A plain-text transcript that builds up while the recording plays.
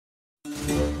You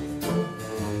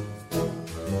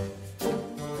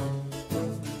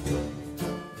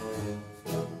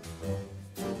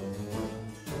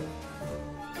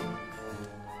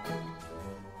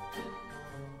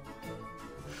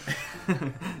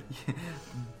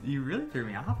really threw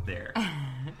me off there.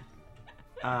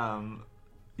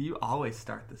 You always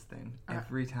start this thing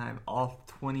every time. All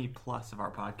 20 plus of our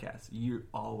podcasts, you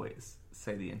always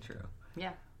say the intro.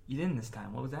 Yeah. You didn't this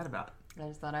time. What was that about? I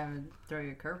just thought I would throw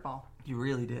you a curveball. You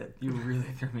really did. You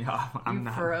really threw me off. You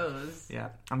froze. Yeah.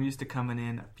 I'm used to coming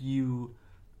in a few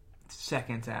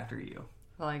seconds after you.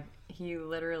 Like, he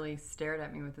literally stared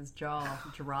at me with his jaw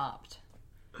dropped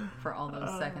for all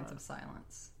those seconds of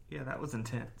silence. Yeah, that was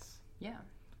intense. Yeah.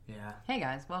 Yeah. Hey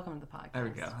guys, welcome to the podcast. There we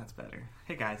go. That's better.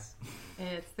 Hey guys.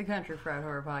 It's the Country Fried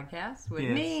Horror Podcast with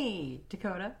Yes. me,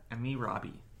 Dakota. And me,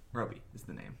 Robbie. Robbie is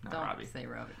the name, not Don't Robbie. say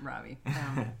Robbie.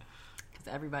 Because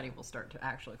everybody will start to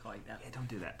actually call you that. Yeah, don't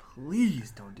do that.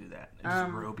 Please don't do that.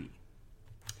 It's Robbie.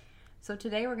 So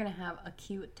today we're going to have a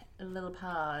cute little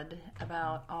pod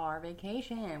about our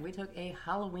vacation. We took a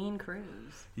Halloween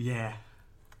cruise. Yeah.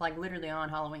 Like literally on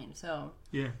Halloween. So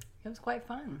Yeah. it was quite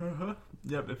fun. Uh-huh.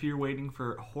 Yep, if you're waiting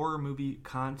for horror movie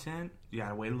content, you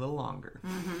gotta wait a little longer.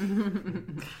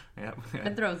 Yep.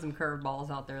 Been throwing some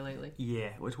curveballs out there lately. Yeah,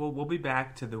 which we'll be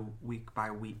back to the week by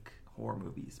week horror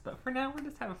movies. But for now, we're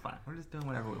just having fun. We're just doing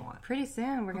whatever we want. Pretty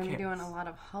soon we're going to be cares? doing a lot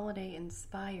of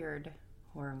holiday-inspired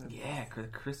horror movies. Yeah,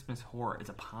 Christmas horror is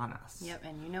upon us. Yep,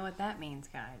 and you know what that means,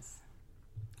 guys.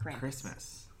 Krampus.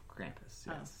 Christmas. Krampus,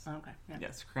 yes. Oh, okay. Yeah.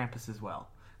 Yes, Krampus as well.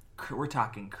 We're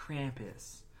talking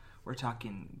Krampus. We're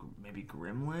talking maybe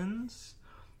Gremlins.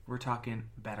 We're talking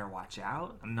Better Watch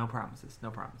Out. No promises.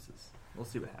 No promises. We'll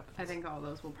see what happens. I think all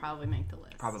those will probably make the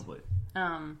list. Probably.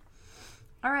 All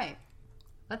right.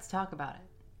 Let's talk about it.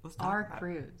 Let's talk Our about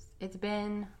cruise. It's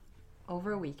been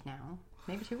over a week now.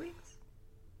 Maybe 2 weeks?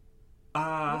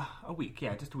 A week.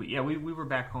 Yeah, just a week. Yeah, we were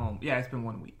back home. Yeah, it's been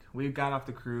 1 week. We got off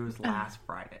the cruise last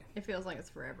Friday. It feels like it's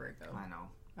forever ago. I know.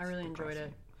 I really enjoyed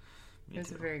it. Me It was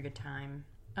too. a very good time.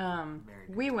 Very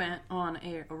good We went on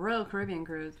a Royal Caribbean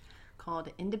cruise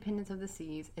called Independence of the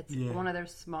Seas. It's Yeah. one of their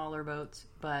smaller boats,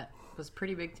 but was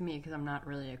pretty big to me because I'm not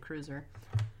really a cruiser.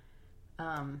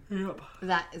 Yep.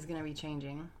 That is going to be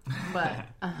changing. But,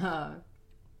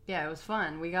 yeah, it was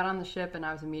fun. We got on the ship and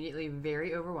I was immediately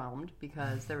very overwhelmed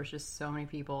because there was just so many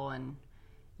people and,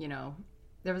 you know,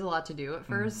 there was a lot to do at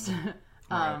first.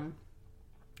 Right.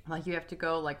 Like you have to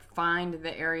go like find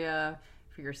the area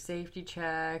for your safety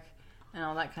check and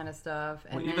all that kind of stuff.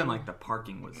 And Well, even like the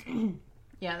parking was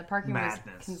yeah, the parking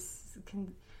madness. was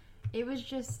it was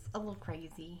just a little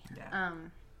crazy. Yeah.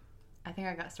 I think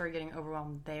I started getting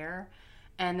overwhelmed there,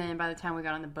 and then by the time we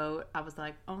got on the boat, I was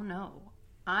like, oh no,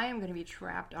 I am going to be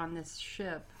trapped on this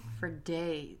ship for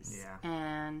days. Yeah.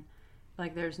 And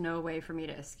like there's no way for me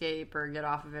to escape or get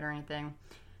off of it or anything.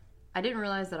 I didn't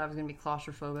realize that I was going to be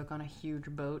claustrophobic on a huge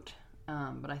boat.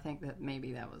 But I think that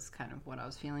maybe that was kind of what I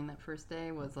was feeling that first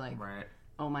day was like, right.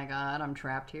 oh my God, I'm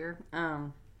trapped here.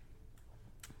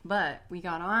 But we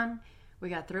got on, we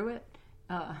got through it.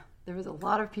 There was a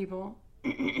lot of people.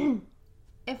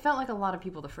 It felt like a lot of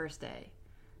people the first day,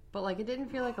 but like it didn't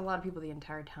feel like a lot of people the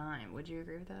entire time. Would you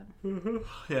agree with that? Mm-hmm.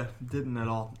 Yeah, didn't at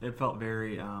all. It felt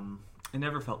very. It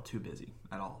never felt too busy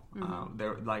at all.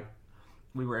 There, like,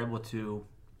 we were able to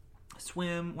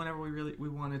swim whenever we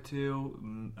wanted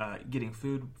to. Getting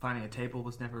food, finding a table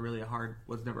was never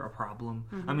a problem.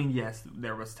 I mean, yes,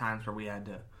 there was times where we had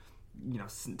to, you know,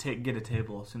 get a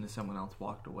table as soon as someone else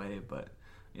walked away, but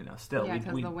you know, still, Yeah,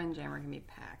 because the Windjammer can be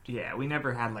packed. Yeah, we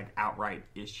never had like outright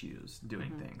issues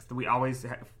doing things. We always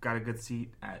got a good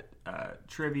seat at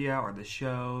trivia or the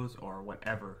shows or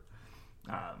whatever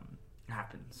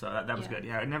happened. So that was good.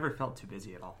 Yeah, it never felt too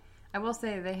busy at all. I will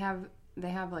say they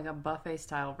have like a buffet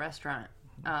style restaurant,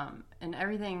 and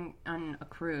everything on a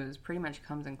cruise pretty much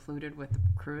comes included with the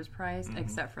cruise price,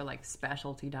 except for like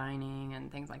specialty dining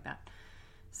and things like that.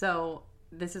 So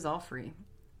this is all free,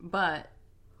 but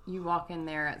you walk in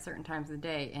there at certain times of the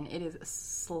day and it is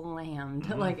slammed.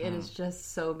 Like it is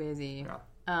just so busy.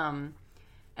 Yeah.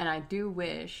 And I do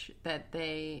wish that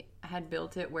they had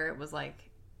built it where it was like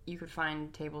you could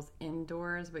find tables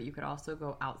indoors, but you could also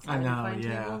go outside and find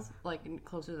tables, like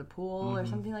closer to the pool or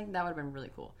something like that. That would have been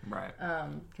really cool. Right.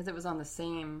 Because it was on the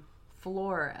same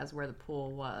floor as where the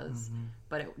pool was,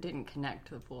 but it didn't connect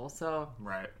to the pool. So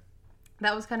Right.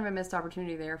 that was kind of a missed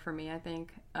opportunity there for me, I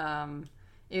think.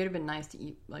 It would have been nice to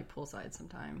eat like poolside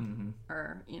sometime,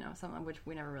 or you know, something which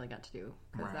we never really got to do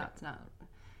because that's not.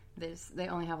 They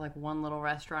only have like one little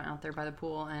restaurant out there by the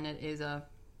pool, and it is a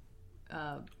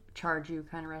charge you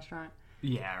kind of restaurant.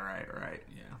 Yeah, right,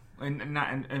 yeah.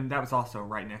 And that was also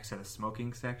right next to the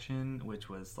smoking section, which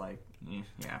was like,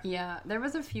 yeah. Yeah, there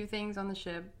was a few things on the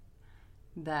ship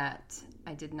that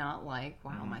I did not like.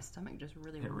 Wow, my stomach just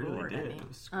really roared at me. It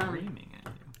was screaming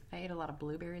at you. I ate a lot of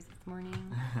blueberries this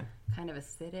morning. Kind of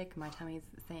acidic. My tummy's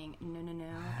saying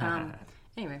no.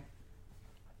 Anyway,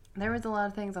 there was a lot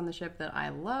of things on the ship that I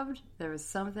loved. There was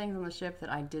some things on the ship that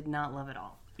I did not love at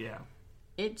all. Yeah.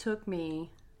 It took me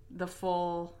the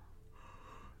full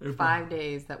 5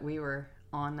 days that we were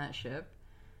on that ship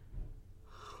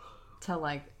to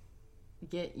like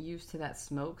get used to that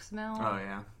smoke smell. Oh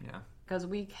yeah. Because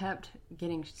we kept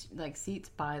getting like seats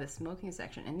by the smoking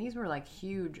section, and these were like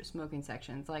huge smoking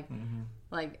sections.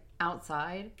 Like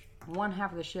outside, one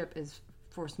half of the ship is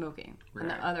for smoking, and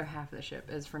the other half of the ship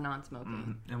is for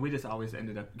non-smoking. And we just always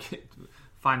ended up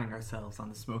finding ourselves on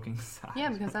the smoking side. Yeah,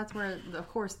 because that's where, of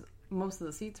course, most of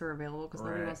the seats are available because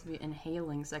nobody wants to be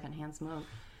inhaling secondhand smoke.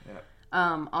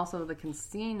 Yeah. Also, the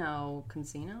casino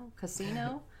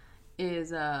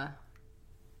is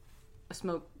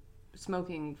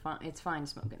smoking. It's fine to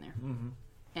smoke in there,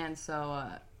 and so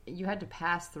you had to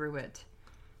pass through it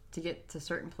to get to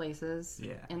certain places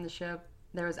in the ship.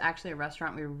 There was actually a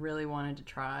restaurant we really wanted to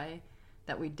try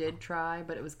that we did try,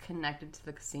 but it was connected to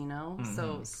the casino,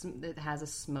 so it has a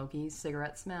smoky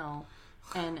cigarette smell,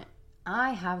 and I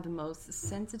have the most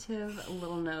sensitive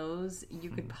little nose you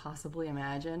could possibly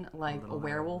imagine, like a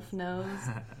werewolf nose.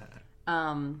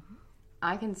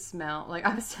 I can smell, like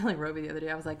I was telling Roby the other day,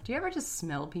 I was like, do you ever just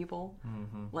smell people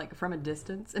like from a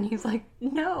distance? And he's like,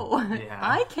 no,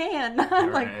 I can.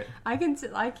 Like I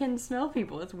can smell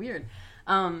people. It's weird.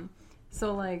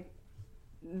 So like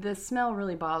the smell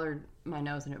really bothered my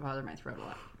nose and it bothered my throat a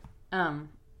lot.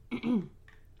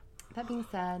 That being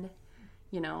said,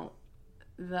 you know,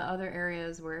 the other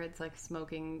areas where it's like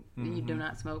smoking, you do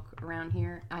not smoke around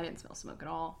here. I didn't smell smoke at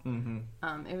all.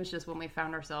 It was just when we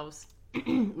found ourselves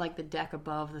like the deck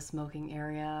above the smoking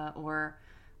area, or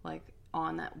like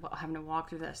on that, having to walk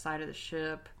through that side of the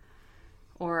ship,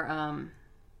 or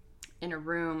in a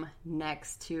room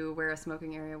next to where a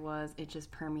smoking area was, it just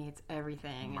permeates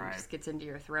everything and just gets into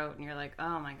your throat, and you're like,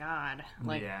 oh my god.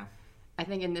 Like, I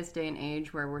think in this day and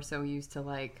age where we're so used to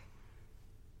like,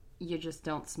 you just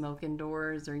don't smoke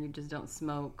indoors, or you just don't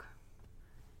smoke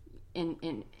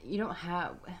in you don't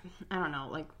have, I don't know,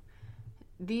 like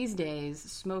these days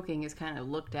smoking is kind of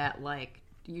looked at like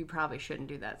you probably shouldn't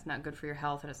do that. It's not good for your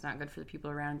health and it's not good for the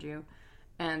people around you.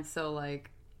 And so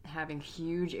like having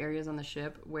huge areas on the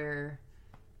ship where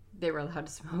they were allowed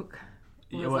to smoke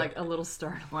was like a little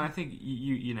startling. Well, I think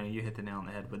you know, you hit the nail on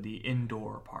the head with the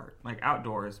indoor part. Like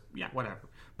outdoors, yeah, whatever.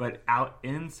 But out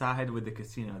inside with the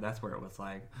casino, that's where it was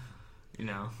like, you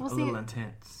know, little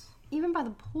intense. Even by the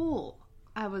pool,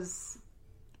 I was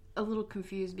a little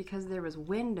confused because there was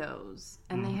windows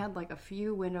and they had like a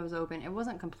few windows open. It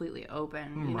wasn't completely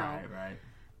open, you know. Right.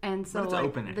 And so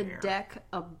like the deck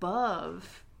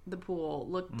above the pool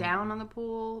looked down on the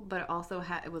pool, but it also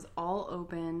it was all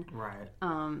open. Right.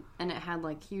 And it had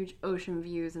like huge ocean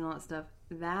views and all that stuff.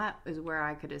 That is where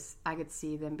I could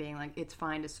see them being like, it's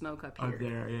fine to smoke up here. Up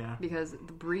there, yeah. Because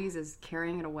the breeze is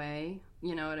carrying it away.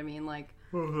 You know what I mean? Like,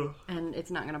 and it's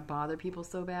not going to bother people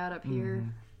so bad up here.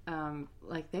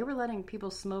 Like they were letting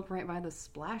people smoke right by the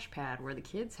splash pad where the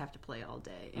kids have to play all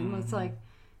day, and it's like,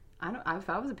 if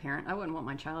I was a parent, I wouldn't want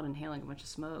my child inhaling a bunch of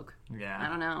smoke. Yeah, I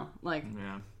don't know, like,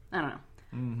 I don't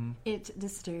know. It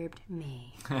disturbed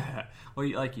me. Well,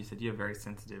 like you said, you have very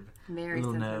sensitive,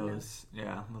 little nose.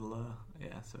 Yeah, little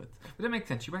So it's, but it makes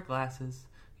sense. You wear glasses.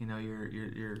 You know,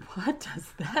 you're. What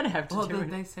does that have to do? Well,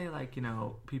 they say like, you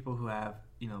know, people who have,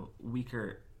 you know,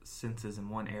 weaker senses in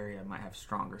one area might have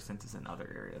stronger senses in other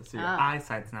areas. So your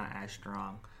eyesight's not as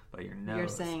strong, but your nose. You're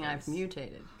saying I've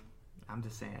mutated. I'm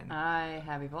just saying. I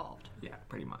have evolved. Yeah,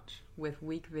 pretty much. With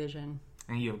weak vision.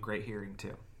 And you have great hearing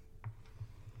too.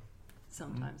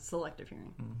 Sometimes. Selective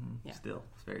hearing. Yeah. Still,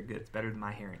 it's very good. It's better than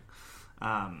my hearing.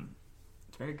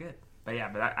 It's very good. But yeah,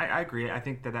 but I agree. I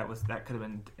think that could have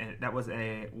been, that was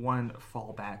a one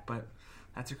fallback, but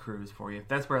that's a cruise for you.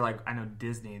 That's where, like, I know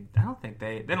Disney, I don't think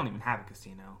they don't even have a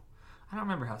casino. I don't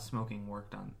remember how smoking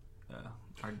worked on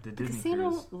the Disney casino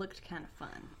cruise. Looked kind of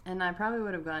fun, and I probably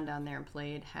would have gone down there and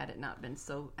played had it not been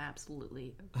so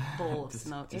absolutely full of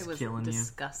smoke. It was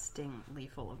disgustingly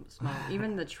full of smoke.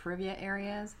 Even the trivia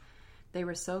areas, they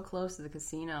were so close to the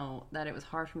casino that it was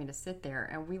hard for me to sit there,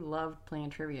 and we loved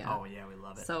playing trivia. Oh yeah, we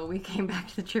love it. So we came back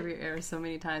to the trivia area so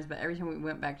many times, but every time we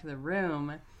went back to the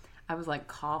room, I was like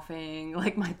coughing,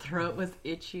 like my throat was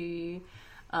itchy,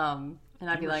 and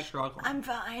I'd be like, struggling. I'm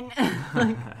fine.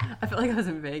 Like, I felt like I was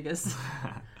in Vegas.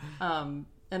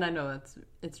 And I know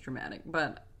it's dramatic,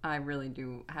 but I really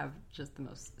do have just the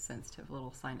most sensitive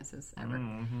little sinuses ever.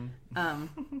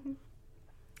 Mm-hmm.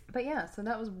 But yeah, so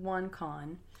that was one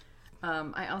con.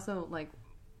 I also,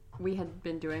 we had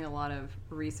been doing a lot of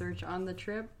research on the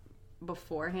trip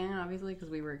beforehand, obviously, because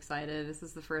we were excited. This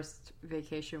is the first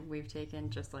vacation we've taken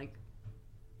just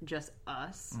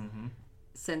us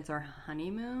since our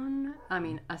honeymoon. I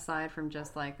mean, aside from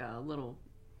just like a little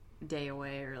day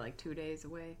away or like 2 days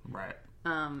away. Right.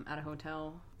 At a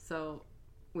hotel. So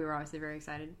we were obviously very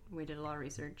excited. We did a lot of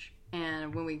research.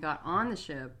 And when we got on the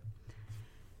ship,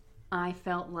 I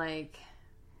felt like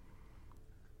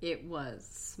it was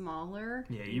smaller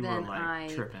than I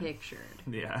tripping. Pictured.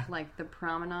 Yeah. Like the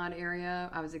promenade area,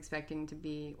 I was expecting to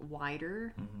be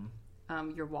wider,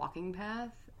 your walking path,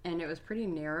 and it was pretty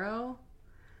narrow.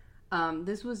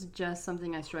 This was just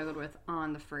something I struggled with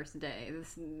on the first day.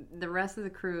 The rest of the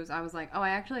cruise, I was like, oh, I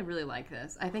actually really like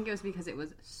this. I think it was because it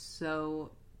was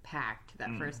so packed that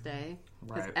first day.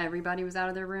 Because everybody was out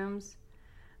of their rooms.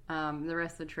 The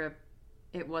rest of the trip,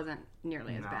 it wasn't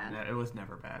nearly as bad. No, it was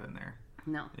never bad in there.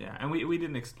 No. Yeah, and we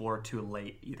didn't explore too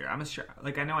late either. I'm sure,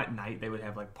 I know at night they would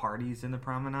have like parties in the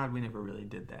promenade. We never really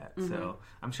did that. So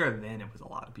I'm sure then it was a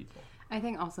lot of people. I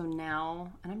think also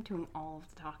now, and I'm doing all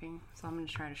of the talking, so I'm going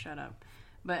to try to shut up.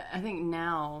 But I think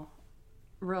now,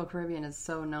 Royal Caribbean is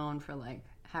so known for like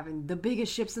having the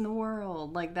biggest ships in the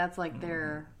world. Like that's like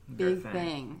their big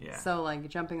thing. Yeah. So like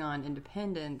jumping on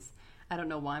Independence, I don't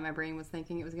know why my brain was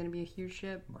thinking it was going to be a huge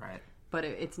ship. Right. But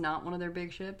it's not one of their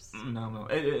big ships. No,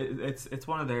 it's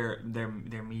one of their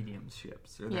medium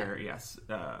ships or their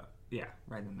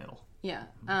right in the middle. Yeah.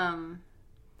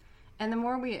 And the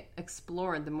more we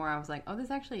explored, the more I was like, oh,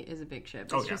 this actually is a big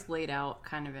ship. It's just laid out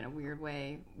kind of in a weird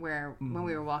way where when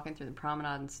we were walking through the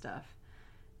promenade and stuff,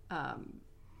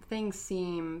 things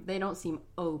they don't seem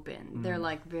open. They're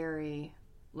like very,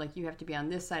 like you have to be on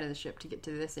this side of the ship to get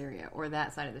to this area or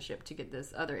that side of the ship to get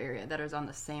this other area that is on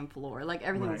the same floor. Like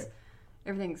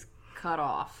everything's cut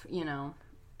off, you know,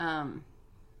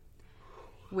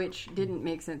 which didn't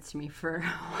make sense to me for a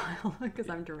while because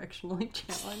I'm directionally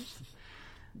challenged.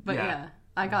 But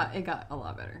it got a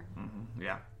lot better. Mm-hmm.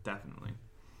 Yeah, definitely.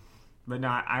 But no,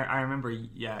 I remember.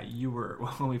 Yeah, you were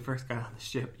when we first got on the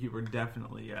ship. You were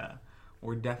definitely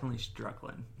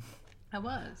struggling. I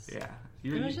was. Yeah,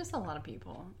 it was just a lot of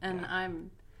people, and I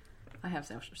have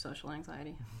social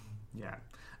anxiety. Yeah,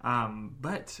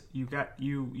 but you got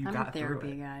I'm got in therapy,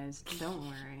 through it. guys. Don't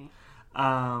worry.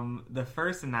 The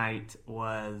first night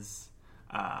was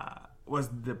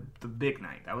the big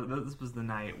night. This was the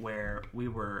night where we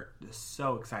were just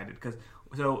so excited because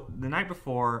the night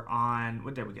before on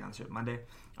what day we get on the ship? Monday.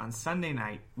 On Sunday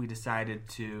night we decided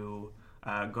to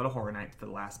go to Horror Nights for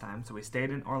the last time. So we stayed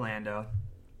in Orlando,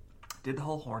 did the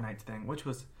whole Horror Nights thing, which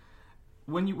was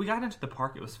when we got into the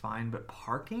park it was fine, but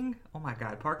parking, oh my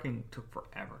god, parking took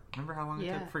forever. Remember how long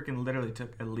it took? Freaking literally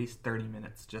took at least 30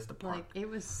 minutes just to park. Like it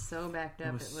was so backed up.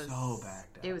 It was so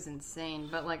backed up. It was insane,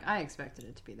 but like I expected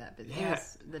it to be that busy. Yeah. It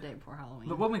was the day before Halloween.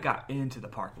 But when we got into the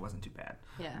park, it wasn't too bad.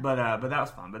 Yeah. But that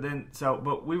was fun. But then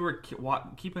but we were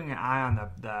keeping an eye on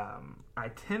the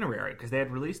itinerary because they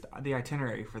had released the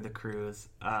itinerary for the cruise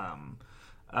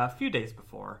a few days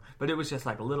before, but it was just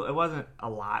like it wasn't a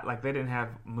lot. Like they didn't have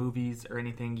movies or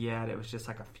anything yet. It was just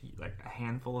like a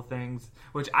handful of things,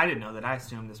 which I didn't know that. I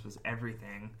assumed this was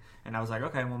everything. And I was like,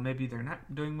 okay, well maybe they're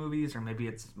not doing movies or maybe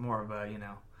it's more of a,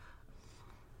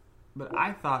 but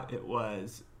I thought it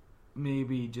was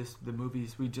maybe just the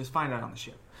movies we just find out on the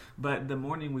ship. But the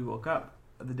morning we woke up,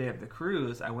 the day of the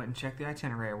cruise, I went and checked the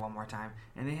itinerary one more time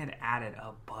and they had added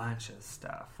a bunch of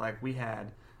stuff. Like we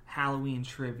had Halloween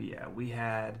trivia. We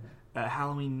had a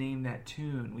Halloween Name That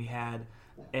Tune. We had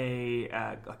a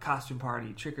costume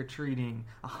party, trick-or-treating,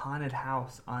 a haunted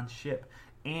house on ship,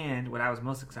 and what I was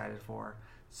most excited for,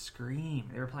 Scream.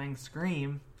 They were playing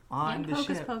Scream on the ship. And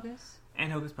Hocus Pocus.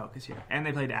 And Hocus Pocus, yeah. And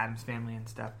they played Addams Family and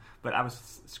stuff. But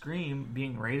Scream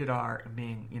being rated R and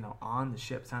being, on the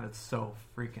ship sounded so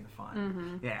freaking fun.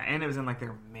 Mm-hmm. Yeah, and it was in like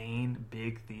their main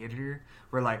big theater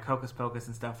where like Hocus Pocus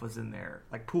and stuff was in their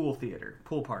like pool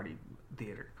party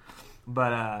theater.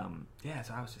 But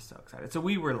so I was just so excited. So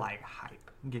we were like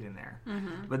hype getting there.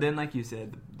 Mm-hmm. But then like you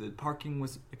said, the parking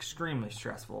was extremely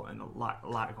stressful and a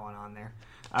lot going on there.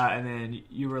 And then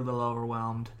you were a little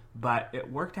overwhelmed. But it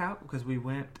worked out because we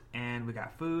went and we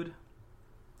got food,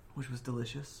 which was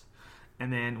delicious.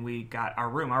 And then we got our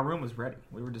room. Our room was ready.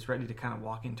 We were just ready to kind of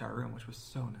walk into our room, which was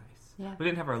so nice. Yeah. We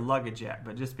didn't have our luggage yet,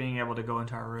 but just being able to go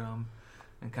into our room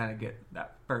and kind of get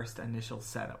that first initial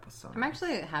setup with Sony. I'm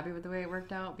actually happy with the way it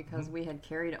worked out because we had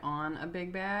carried on a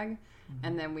big bag,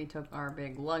 and then we took our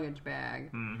big luggage bag,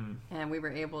 and we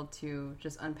were able to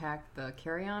just unpack the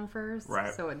carry-on first,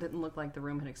 Right. so it didn't look like the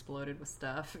room had exploded with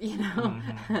stuff, you know?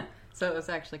 So it was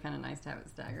actually kind of nice to have it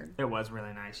staggered. It was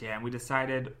really nice, yeah. And we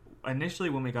decided initially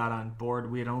when we got on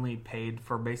board, we had only paid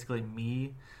for basically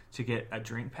me to get a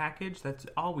drink package. That's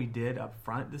all we did up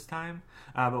front this time.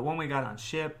 But when we got on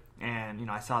ship, and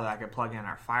I saw that I could plug in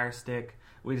our Fire Stick,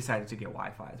 we decided to get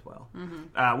Wi-Fi as well,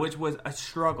 which was a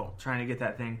struggle trying to get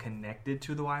that thing connected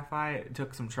to the Wi-Fi. It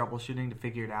took some troubleshooting to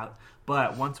figure it out,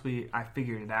 but once I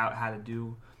figured it out how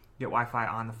to get Wi-Fi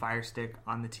on the Fire Stick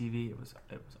on the TV, it was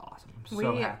awesome. I'm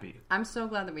so happy. I'm so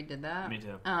glad that we did that. Me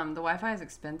too. The Wi-Fi is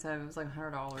expensive. It was like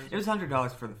 $100. It was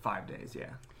 $100 for the 5 days, yeah.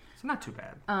 So not too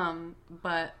bad.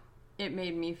 But it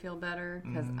made me feel better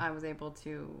because I was able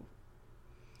to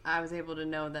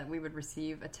know that we would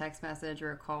receive a text message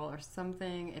or a call or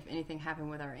something if anything happened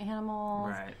with our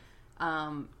animals.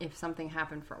 Right. If something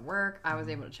happened for work, I was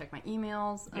able to check my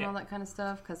emails and all that kind of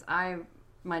stuff because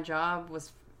my job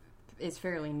is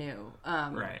fairly new.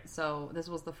 Right. So this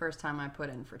was the first time I put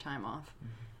in for time off,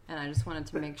 and I just wanted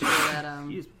to make sure that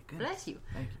Excuse me. Goodness. bless you.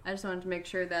 Thank you. I just wanted to make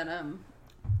sure that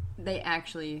they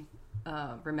actually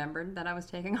remembered that I was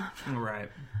taking off. Right.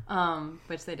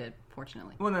 Which they did,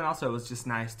 fortunately. Well, then also it was just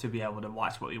nice to be able to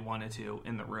watch what we wanted to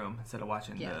in the room instead of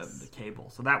watching the cable.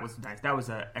 So that was nice. That was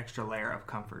an extra layer of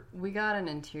comfort. We got an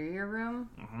interior room,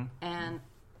 and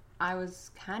I was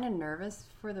kind of nervous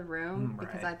for the room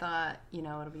because I thought,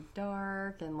 it'll be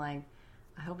dark and like,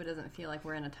 I hope it doesn't feel like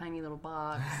we're in a tiny little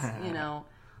box,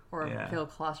 or feel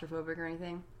claustrophobic or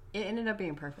anything. It ended up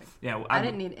being perfect. Yeah, I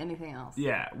didn't need anything else.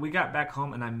 Yeah, we got back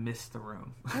home and I missed the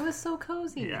room. It was so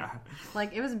cozy. Yeah.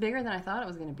 Like, it was bigger than I thought it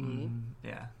was going to be.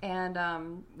 Yeah.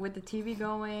 And with the TV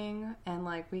going, and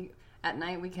like at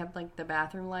night we kept like the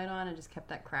bathroom light on and just kept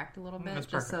that cracked a little bit,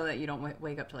 just perfect. so that you don't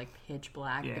wake up to like pitch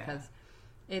black because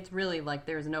it's really like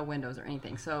there's no windows or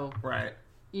anything. So Right.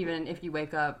 even if you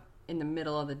wake up in the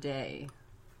middle of the day,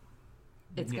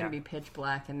 it's going to be pitch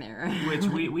black in there. Which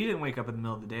we didn't wake up in the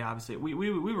middle of the day, obviously. We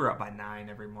were up by 9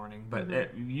 every morning, but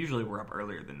usually we're up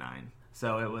earlier than 9.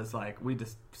 So it was like we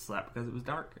just slept because it was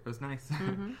dark. It was nice.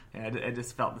 Yeah, it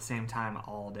just felt the same time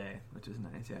all day, which is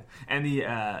nice, yeah. And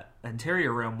the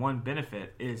interior room, one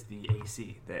benefit is the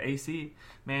AC. The AC,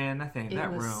 man, that room.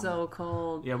 It was so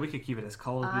cold. Yeah, we could keep it as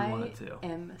cold as we wanted to. I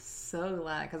am so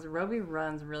glad because Roby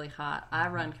runs really hot. I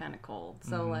run kind of cold.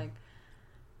 So, like,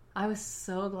 I was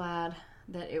so glad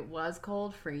that it was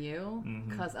cold for you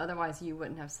because otherwise you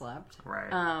wouldn't have slept.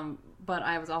 Right. But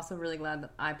I was also really glad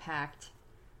that I packed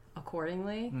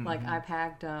accordingly. Like, I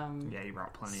packed yeah, you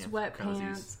brought plenty of sweatpants,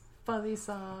 cozies. fuzzy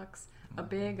socks, a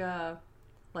big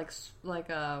what is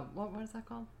that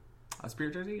called? A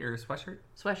spirit jersey or a sweatshirt?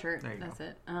 Sweatshirt. There you That's go.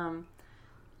 it.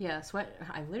 Yeah,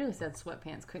 I literally said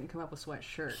sweatpants. Couldn't come up with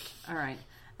sweatshirt. All right.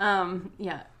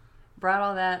 Yeah. Brought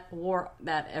all that. Wore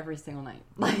that every single night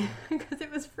because it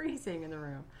was freezing in the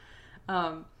room.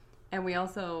 And we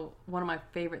also, one of my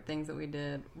favorite things that we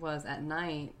did was at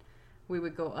night we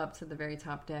would go up to the very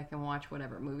top deck and watch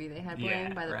whatever movie they had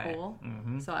playing by the pool.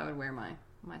 So I would wear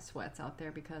my sweats out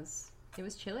there because it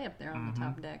was chilly up there on the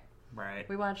top deck. Right.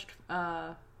 We watched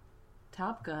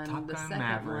Top Gun, the second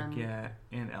Maverick, one. yeah,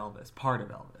 and Elvis, part of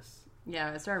Elvis.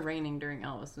 Yeah, it started raining during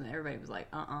Elvis, and everybody was like,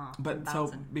 But so,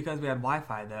 bouncing. because we had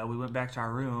Wi-Fi, though, we went back to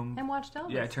our room. And watched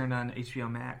Elvis. Yeah, I turned on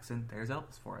HBO Max, and there's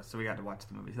Elvis for us. So we got to watch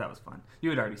the movie. So that was fun.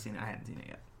 You had already seen it. I hadn't seen it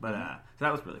yet. But so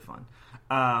that was really fun.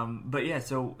 But yeah,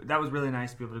 so that was really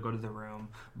nice to be able to go to the room.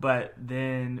 But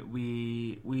then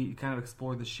we kind of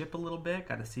explored the ship a little bit,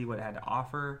 got to see what it had to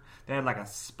offer. They had like a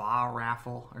spa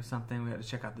raffle or something. We had to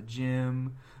check out the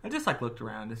gym. I just like looked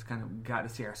around, just kind of got to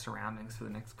see our surroundings for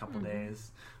the next couple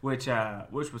days, which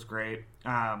was great.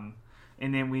 And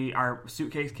then our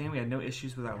suitcase came. We had no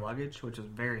issues with our luggage, which was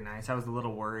very nice. I was a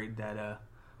little worried that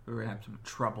we were going to have some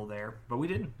trouble there, but we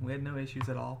didn't. We had no issues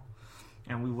at all.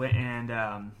 And we went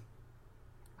and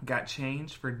got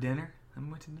changed for dinner. And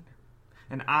we went to dinner.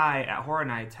 And I, at Horror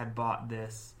Nights, had bought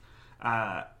this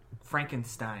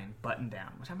Frankenstein button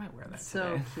down, which I might wear that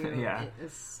today. So cute. Yeah. It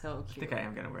is so cute. I think I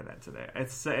am going to wear that today.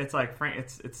 It's like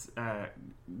it's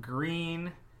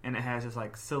green, and it has just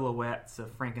like silhouettes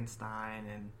of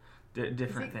Frankenstein and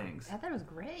different things. I thought it was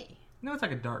gray. No, it's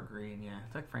like a dark green. Yeah,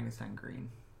 it's like Frankenstein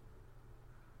green.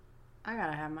 I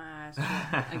gotta have my eyes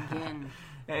checked again.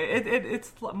 It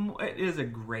is a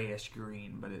grayish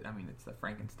green, but it's the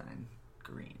Frankenstein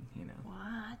green,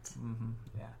 What?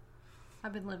 Yeah.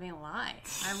 I've been living a lie.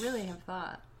 I really have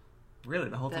thought. Really,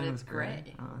 the whole that thing it's was gray.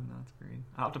 gray. Oh no, it's green.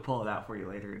 I'll have to pull it out for you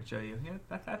later and show you. Yeah,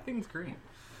 that thing's green.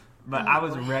 But Oh, I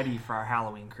was boy. ready for our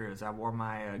Halloween cruise. I wore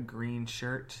my green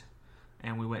shirt,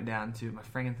 and we went down to my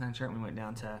Frankenstein shirt. And we went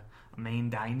down to main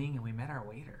dining, and we met our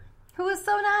waiter. Who was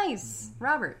so nice,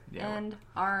 Robert, Yeah. and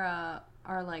our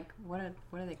like what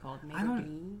are they called? I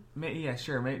don't- Yeah,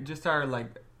 sure. Just our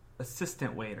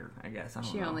assistant waiter, I guess. I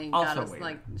don't She know. only Also got us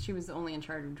waiter. she was only in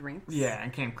charge of drinks. Yeah,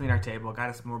 and came clean our table, got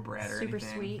us more bread or Super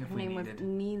anything. sweet. if Her we name was needed.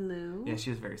 Nilu. Yeah, she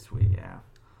was very sweet. Yeah.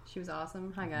 She was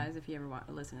awesome. Hi guys, if you ever want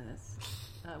to listen to this,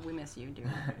 we miss you, dude.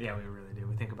 Yeah, we really do.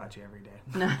 We think about you every day.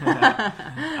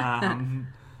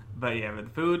 But yeah, but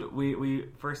the food, we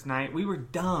first night we were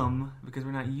dumb because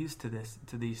we're not used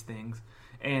to these things.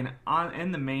 And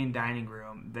in the main dining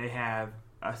room, they have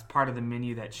a part of the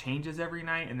menu that changes every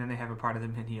night, and then they have a part of the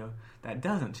menu that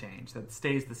doesn't change, that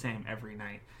stays the same every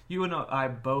night. You and I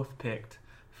both picked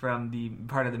from the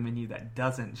part of the menu that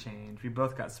doesn't change. We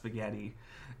both got spaghetti.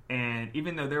 And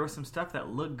even though there was some stuff that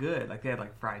looked good, like they had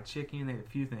fried chicken, they had a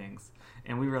few things,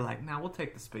 and we were like, "No, we'll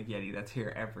take the spaghetti that's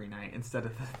here every night instead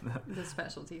of The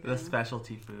specialty thing. the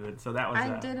specialty food." So that was.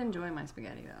 I did enjoy my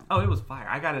spaghetti though. Oh, it was fire!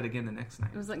 I got it again the next night.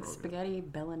 It was like really good. spaghetti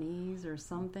bolognese or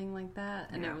something like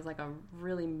that, and Yeah. it was like a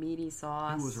really meaty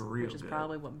sauce, It was real which is good.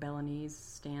 probably what bolognese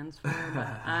stands for. But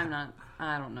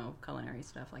I don't know culinary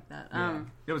stuff like that. Yeah.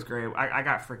 It was great. I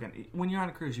got freaking. When you're on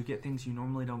a cruise, you get things you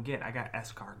normally don't get. I got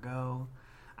escargot.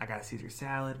 I got a Caesar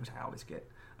salad, which I always get.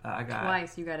 I got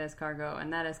Twice you got escargot,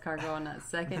 and that escargot on that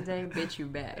second day bit you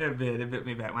back. It bit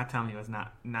me back. My tummy was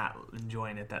not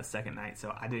enjoying it that second night,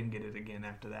 so I didn't get it again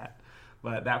after that.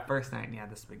 But that first night, yeah,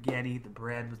 the spaghetti, the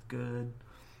bread was good.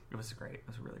 It was great. It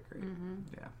was really great. Mm-hmm.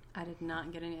 Yeah. I did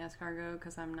not get any escargot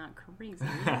because I'm not crazy.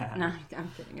 No,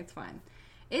 I'm kidding. It's fine.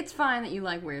 It's fine that you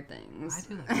like weird things. I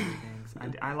do like weird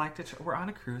things. I like to. We're on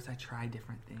a cruise. I try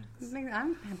different things.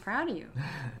 I'm proud of you.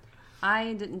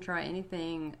 I didn't try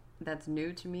anything that's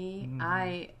new to me.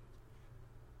 I,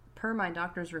 per my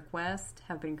doctor's request,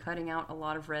 have been cutting out a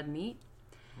lot of red meat.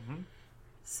 Mm-hmm.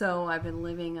 So I've been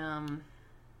living,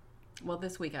 well,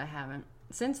 this week I haven't.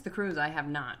 Since the cruise, I have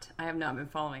not. I have not been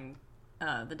following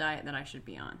the diet that I should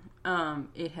be on.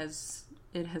 It has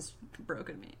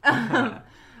broken me.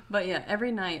 But yeah,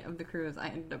 every night of the cruise, I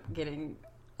ended up getting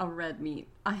a red meat.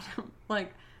 I don't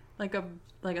like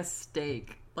a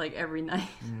steak every night.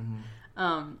 Mm-hmm.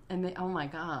 And they, oh my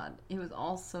god, it was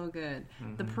all so good.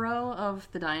 Mm-hmm. The pro of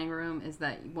the dining room is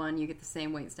that one, you get the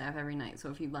same wait staff every night.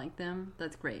 So if you like them,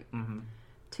 that's great. Mm-hmm.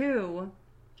 Two,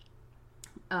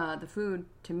 the food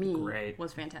to me Great.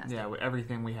 was fantastic. Yeah,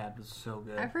 everything we had was so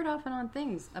good. I've heard off and on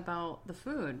things about the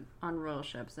food on royal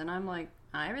ships, and I'm like,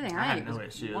 everything I I had ate no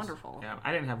was issues. wonderful. Yeah,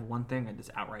 I didn't have one thing I just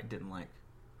outright didn't like.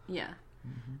 Yeah.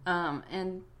 Mm-hmm.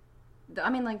 And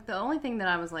the only thing that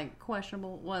I was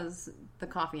questionable was the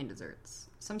coffee and desserts.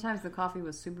 Sometimes the coffee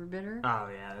was super bitter. Oh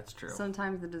yeah, that's true.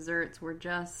 Sometimes the desserts were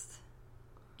just,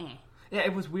 Yeah,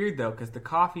 it was weird though because the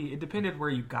coffee. It depended where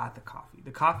you got the coffee.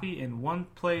 The coffee in one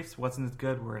place wasn't as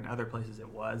good, where in other places it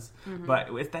was. Mm-hmm. But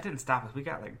that didn't stop us. We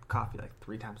got coffee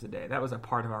 3 times a day. That was a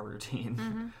part of our routine.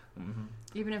 Mm-hmm. Mm-hmm.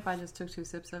 Even if I just took 2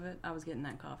 sips of it, I was getting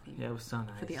that coffee. Yeah, it was so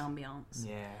nice For the ambiance.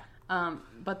 Yeah.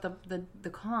 But the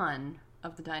con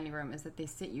of the dining room is that they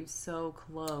sit you so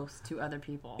close to other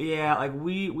people. Yeah,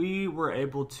 we were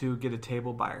able to get a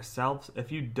table by ourselves.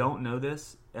 If you don't know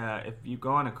this, if you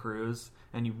go on a cruise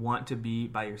and you want to be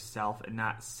by yourself and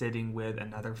not sitting with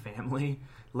another family,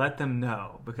 let them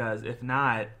know, because if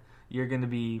not, you're going to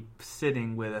be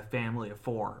sitting with a family of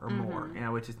 4 or more,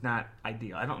 which is not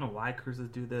ideal. I don't know why cruises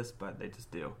do this, but they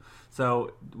just do.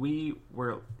 So we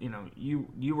were,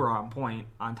 you were on point,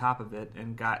 on top of it,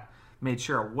 and made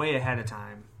sure way ahead of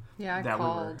time. Yeah, I that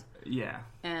called. Yeah.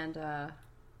 And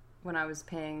when I was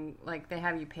paying, they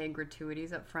have you pay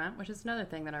gratuities up front, which is another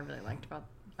thing that I really liked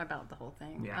about the whole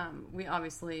thing. Yeah. We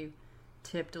obviously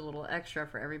tipped a little extra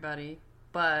for everybody,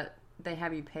 but they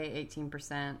have you pay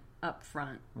 18% up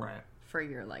front. Right. For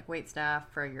your wait staff,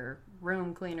 for your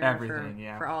room cleaner, Everything,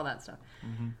 for all that stuff.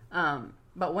 Mm-hmm.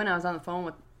 But when I was on the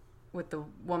phone with the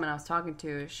woman I was talking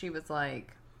to, she was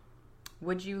like,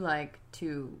 "Would you like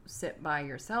to sit by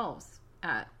yourselves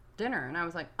at dinner?" And I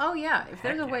was like, "Oh yeah, if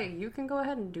there's a way you can go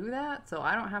ahead and do that, so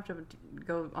I don't have to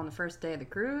go on the first day of the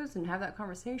cruise and have that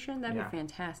conversation, that'd be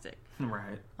fantastic."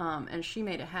 Right. And she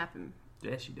made it happen.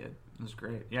 Yeah, she did. It was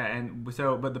great. Yeah, and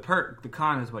so, but the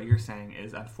con is what you're saying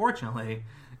is, unfortunately,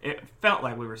 it felt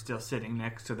like we were still sitting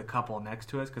next to the couple next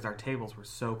to us because our tables were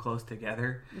so close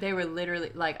together. They were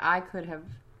literally, I could have,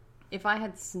 if I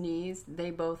had sneezed,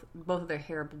 both of their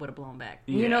hair would have blown back.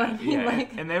 You know what I mean? Yeah.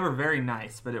 And they were very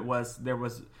nice, but there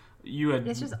was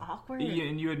It's just awkward.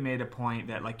 And you had made a point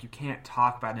that like you can't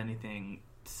talk about anything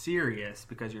serious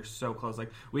because you're so close.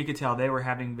 Like we could tell they were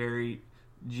having very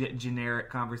generic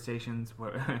conversations,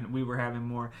 and we were having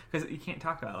more, because you can't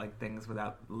talk about like things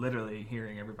without literally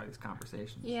hearing everybody's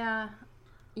conversations. Yeah.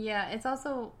 It's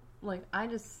also like I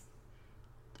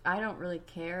don't really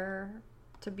care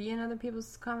to be in other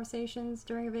people's conversations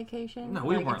during a vacation. No,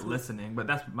 we weren't listening, but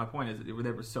that's my point. Is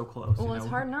they were so close. Well, it's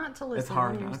hard not to listen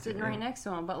when you're sitting right next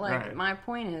to them. But like, right. My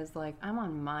point is like, I'm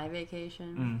on my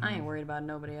vacation. Mm-hmm. I ain't worried about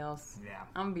nobody else. Yeah,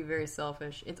 I'm gonna be very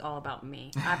selfish. It's all about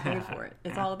me. I paid for it.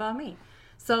 It's all about me.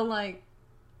 So like,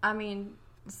 I mean,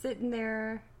 sitting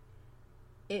there,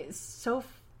 it's so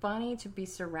funny to be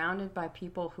surrounded by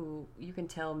people who you can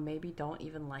tell maybe don't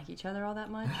even like each other all that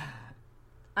much.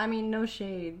 I mean, no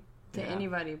shade to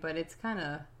anybody, but it's kind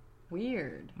of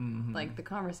weird. Mm-hmm. Like the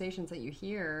conversations that you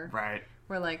hear, right?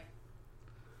 Where like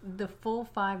the full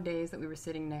 5 days that we were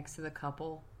sitting next to the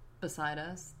couple beside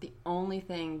us, the only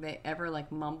thing they ever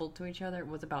like mumbled to each other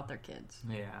was about their kids.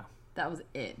 Yeah, that was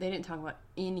it. They didn't talk about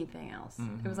anything else.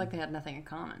 Mm-hmm. It was like they had nothing in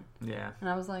common. Yeah, and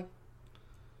I was like,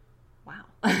 wow.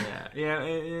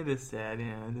 It is sad.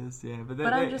 Yeah, it is. Yeah, but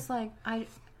I'm just like I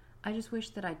just wish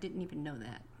that I didn't even know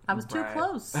that. I was too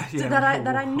close to yeah,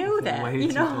 that I knew that. Way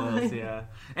you know? Too close, yeah.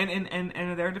 And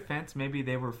in their defense, maybe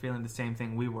they were feeling the same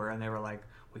thing we were, and they were like,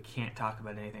 we can't talk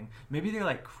about anything. Maybe they're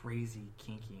like crazy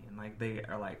kinky, and like they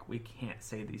are like, we can't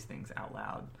say these things out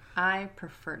loud. I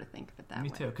prefer to think of it that way. Me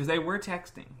too, because they were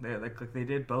texting. They like they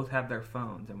did both have their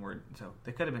phones, and so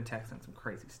they could have been texting some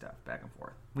crazy stuff back and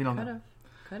forth. We don't know.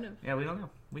 Could have. Yeah, we don't know.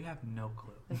 We have no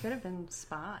clue. They could have been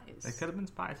spies. They could have been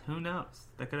spies. Who knows?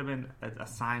 They could have been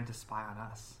assigned to spy on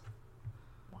us.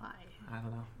 Why? I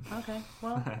don't know. Okay,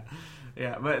 well.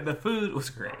 Yeah, but the food was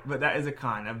great. But that is a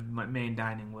con of my main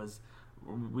dining was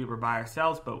we were by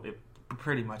ourselves, but it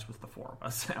pretty much was the four of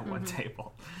us at one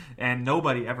table. And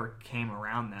nobody ever came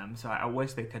around them, so I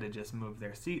wish they could have just moved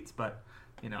their seats, but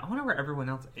I wonder where everyone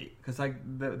else ate, because like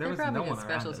there was no one around us. They probably get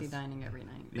specialty dining every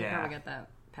night. They probably get that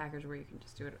package where you can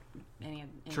just do it any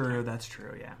True, time. That's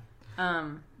true, yeah.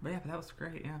 But that was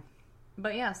great, yeah.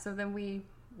 But yeah, so then we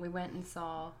went and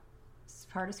saw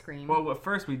part of Scream. Well,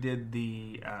 first we did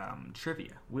the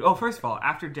trivia. First of all,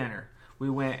 after dinner, we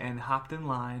went and hopped in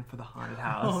line for the haunted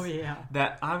house. Oh, yeah.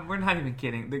 We're not even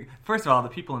kidding. First of all, the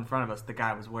people in front of us, the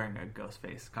guy was wearing a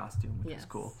Ghostface costume, which was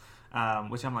cool.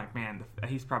 Which I'm like, man,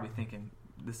 he's probably thinking,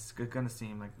 this is going to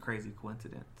seem like a crazy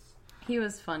coincidence. He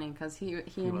was funny because he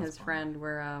and his friend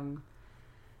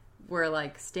were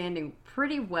like standing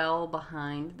pretty well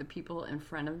behind the people in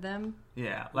front of them.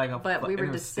 Yeah, but we were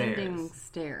descending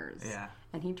stairs. Yeah,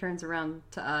 and he turns around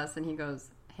to us and he goes,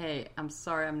 "Hey, I'm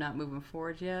sorry, I'm not moving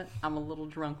forward yet. I'm a little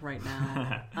drunk right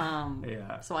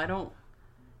now. So I don't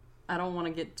want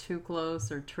to get too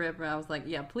close or trip." And I was like,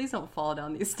 "Yeah, please don't fall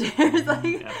down these stairs.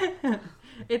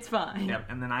 It's fine." Yep.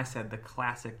 And then I said the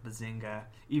classic bazinga,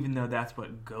 even though that's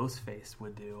what Ghostface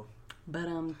would do. But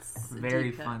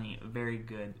very funny, very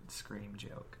good Scream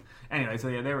joke. Anyway, so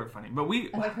yeah, they were funny. But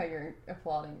I like how you're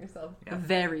applauding yourself. Yeah. A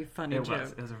very funny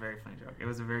joke. It was a very funny joke. It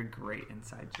was a very great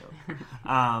inside joke.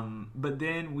 But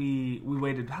then we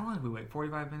waited. How long did we wait?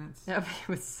 45 minutes? Yeah, it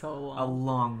was so long. A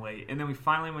long wait. And then we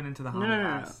finally went into the haunted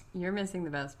house. No. You're missing the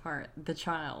best part. The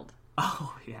child.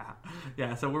 Oh, yeah.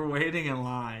 Yeah, so we're waiting in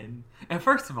line. And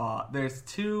first of all, there's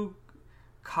two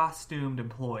costumed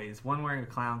employees. One wearing a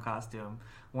clown costume,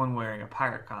 one wearing a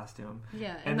pirate costume.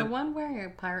 Yeah, and the one wearing a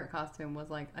pirate costume was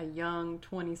like a young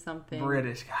 20-something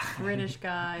British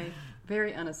guy.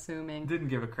 Very unassuming. Didn't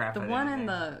give a crap. The one in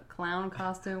the clown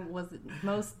costume was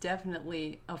most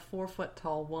definitely a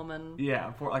 4-foot-tall woman.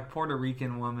 Yeah, like Puerto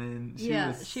Rican woman. She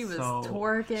was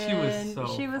twerking.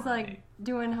 She was funny. Like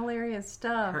doing hilarious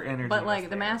stuff. Her energy, but like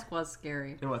the mask was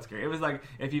scary. It was scary. It was like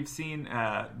if you've seen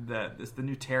the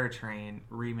new Terror Train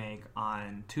remake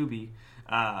on Tubi.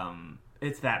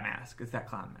 It's that mask. It's that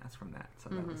clown mask from that. So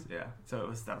that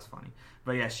was that was funny.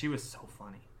 But yeah, she was so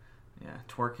funny. Yeah,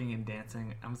 twerking and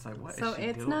dancing. I'm just like, what is she doing? So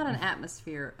it's not an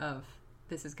atmosphere of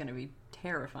this is going to be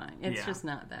terrifying. It's just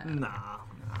not that. No.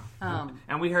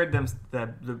 And we heard the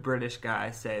British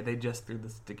guy say they just threw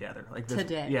this together. Like this,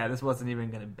 today. Yeah, this wasn't even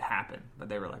going to happen. But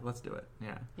they were like, let's do it.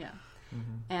 Yeah. Yeah.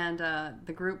 Mm-hmm. And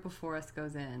the group before us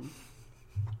goes in.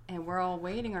 And we're all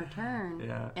waiting our turn.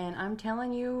 Yeah. And I'm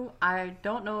telling you, I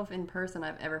don't know if in person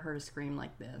I've ever heard a scream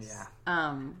like this.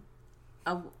 Yeah.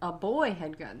 A boy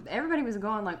had gone. Everybody was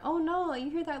going like, "Oh no! Like,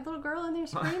 you hear that little girl in there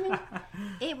screaming?"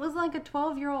 It was like a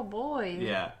 12-year-old boy.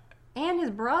 Yeah. And his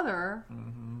brother.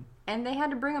 Mm-hmm. And they had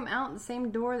to bring him out the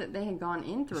same door that they had gone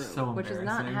in through, which is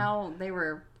not how they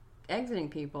were exiting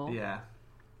people. Yeah.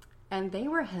 And they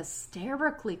were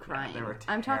hysterically crying. they were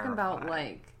I'm talking about terrified.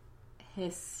 like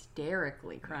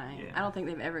hysterically crying. Yeah. I don't think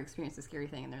they've ever experienced a scary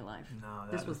thing in their life. No,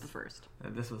 This was the first.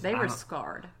 This was. They were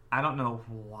scarred. I don't know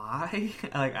why.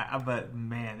 But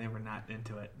man, they were not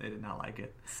into it. They did not like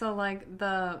it. So like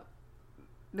the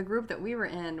group that we were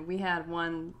in, we had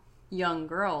one young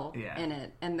girl in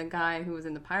it, and the guy who was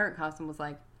in the pirate costume was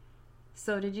like,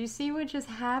 "So did you see what just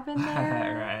happened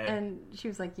there?" Right. And she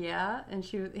was like, "Yeah." And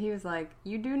he was like,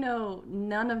 "You do know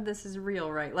none of this is real,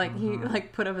 right?" Like he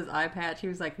like put up his eye patch. He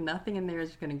was like, "Nothing in there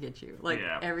is going to get you. Like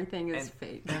everything is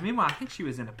fake." And meanwhile, I think she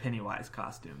was in a Pennywise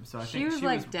costume, so I think was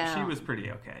like down. She was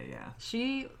pretty okay. Yeah,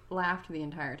 she laughed the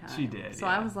entire time. She did. So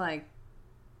yeah. I was like,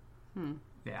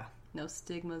 yeah. no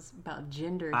stigmas about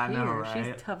gender I here. know, right?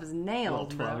 She's tough as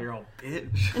nails, Little bro. 12-year-old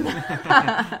bitch.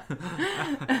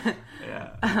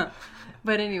 Yeah.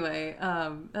 But anyway,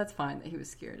 that's fine that he was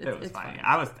scared. It was it's funny.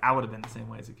 fine. I would have been the same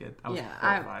way as a kid. I was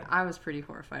horrified. I was pretty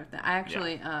horrified of that. I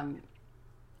actually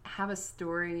have a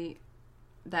story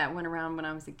that went around when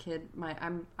I was a kid.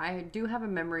 I do have a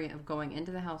memory of going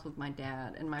into the house with my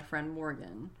dad and my friend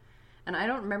Morgan, and I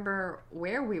don't remember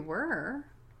where we were.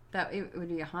 That it would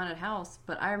be a haunted house,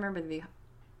 but I remember the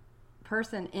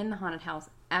person in the haunted house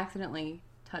accidentally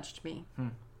touched me.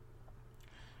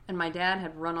 And my dad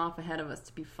had run off ahead of us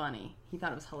to be funny. He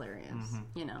thought it was hilarious,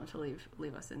 to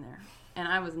leave us in there. And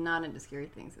I was not into scary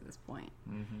things at this point.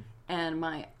 And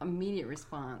my immediate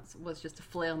response was just to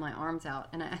flail my arms out,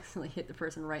 and I accidentally hit the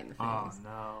person right in the face. Oh,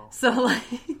 no. So, like,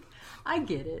 I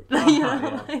get it.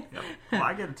 Yeah. Well,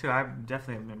 I get it, too. I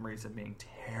definitely have memories of being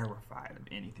terrified of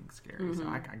anything scary, so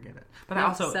I get it. But Note I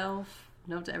also...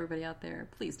 note to everybody out there,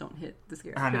 please don't hit the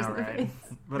scary I know, person in the right?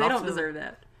 face. But they also- don't deserve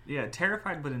that. Yeah,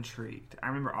 terrified but intrigued. I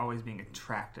remember always being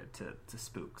attracted to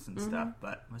spooks and stuff,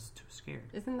 but was too scared.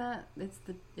 Isn't that it's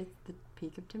the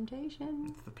peak of temptation?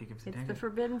 It's the peak of It's temptation. the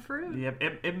forbidden fruit. Yeah,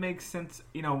 it makes sense.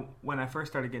 When I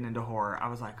first started getting into horror, I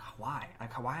was like, why?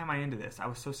 Like, why am I into this? I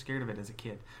was so scared of it as a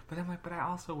kid. But I'm like, but I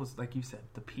also was, like you said,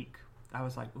 the peak. I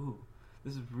was like, ooh,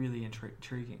 this is really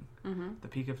intriguing. The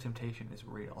peak of temptation is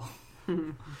real.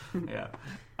 Yeah.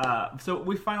 So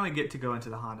we finally get to go into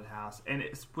the haunted house, and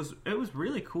it was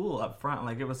really cool up front.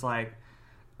 Like, it was like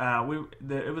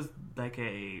it was like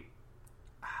a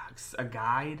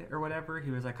guide or whatever.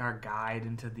 He was like our guide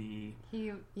into the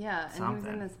and he was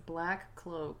in this black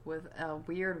cloak with a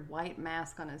weird white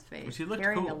mask on his face, Which he looked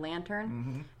carrying cool. a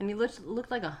lantern, and he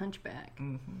looked like a hunchback.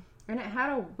 And it had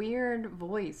a weird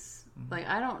voice. Like,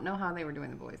 I don't know how they were doing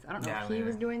the voice. I don't know if he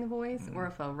was doing the voice or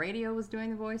if a radio was doing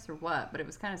the voice or what, but it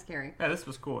was kind of scary. Yeah, this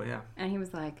was cool, yeah. And he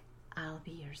was like, "I'll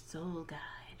be your soul guide,"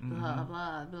 blah,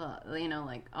 blah, blah,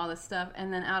 like all this stuff.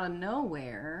 And then out of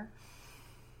nowhere,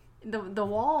 the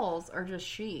walls are just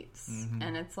sheets.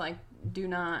 And it's like, do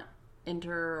not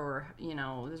enter, or,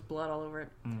 there's blood all over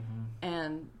it.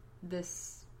 And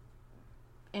this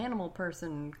animal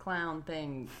person clown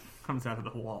thing comes out of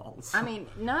the walls. I mean,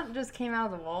 not just came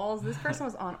out of the walls. This person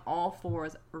was on all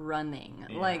fours running,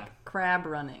 like crab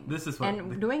running. This is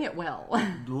what doing it well.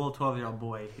 The little 12-year-old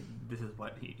boy. This is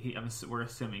what we're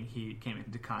assuming he came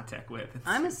into contact with.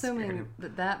 I'm assuming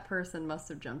that person must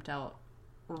have jumped out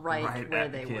right where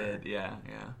they were. Yeah.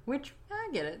 Which, I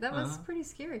get it. That was pretty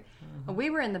scary.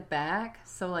 We were in the back,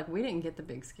 so like we didn't get the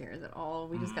big scares at all.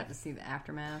 We just got to see the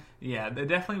aftermath. Yeah, there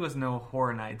definitely was no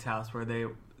Horror Nights house where they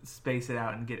space it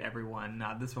out and get everyone.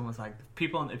 No, this one was like,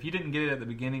 people, if you didn't get it at the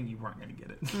beginning, you weren't going to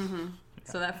get it.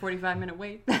 So that 45-minute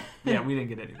wait. Yeah, we didn't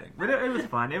get anything. But it was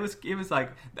fun. It was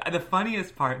like, the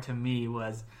funniest part to me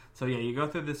was, so yeah, you go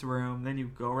through this room, then you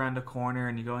go around a corner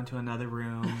and you go into another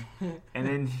room, and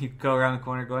then you go around the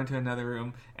corner, go into another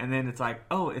room, and then it's like,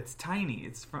 oh, it's Tiny.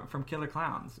 It's from Killer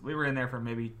Clowns. We were in there for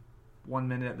maybe 1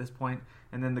 minute at this point,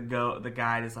 and then the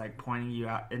guide is like pointing you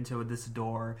out into this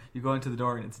door. You go into the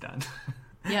door and it's done.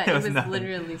 Yeah, it was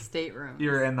literally stateroom.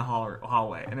 You were in the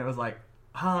hallway, and it was like,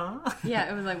 huh? Yeah,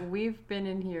 it was like, we've been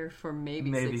in here for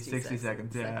maybe 60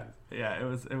 seconds. Yeah.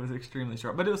 It was extremely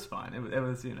short, but it was fun. It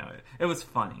was it was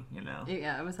funny.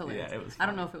 Yeah, it was hilarious. Yeah, it was. I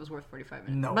don't know if it was worth 45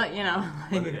 minutes. No, but but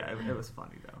yeah, it was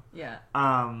funny though. Yeah.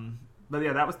 But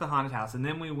yeah, that was the haunted house, and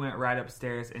then we went right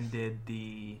upstairs and did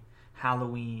the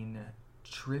Halloween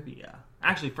trivia.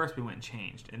 Actually, first we went and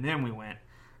changed, and then we went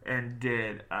and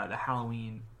did the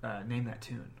Halloween Name That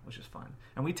Tune, which was fun.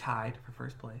 And we tied for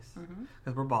first place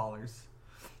because we're ballers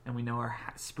and we know our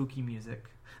spooky music.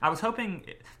 I was hoping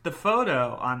the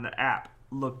photo on the app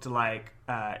looked like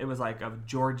it was like of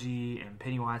Georgie and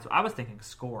Pennywise. So I was thinking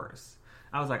Scores.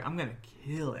 I was like, I'm going to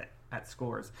kill it at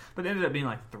Scores. But it ended up being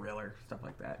like Thriller, stuff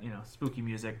like that, spooky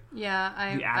music. Yeah,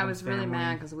 I was really Family.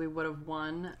 mad because we would have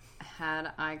won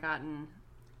had I gotten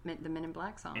the Men in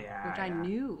Black song, Yeah, which I yeah.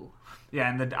 knew. Yeah,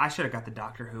 and I should have got the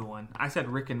Doctor Who one. I said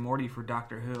Rick and Morty for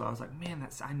Doctor Who. I was like, man,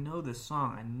 I know this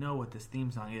song. I know what this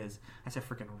theme song is. I said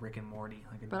freaking Rick and Morty.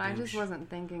 Like a But I just douche. wasn't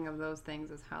thinking of those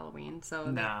things as Halloween, so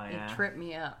No, it yeah. tripped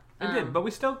me up. It did, but we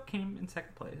still came in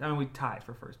second place. I mean, we tied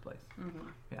for first place. Mm-hmm.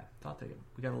 Yeah, I'll take it.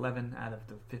 We got 11 out of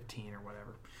the 15 or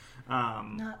whatever.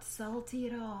 Not salty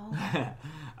at all.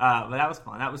 But that was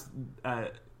fun. That was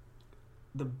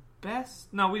the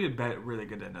best. No, we did really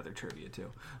good at another trivia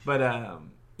too. But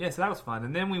yeah, so that was fun.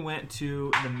 And then we went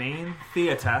to the main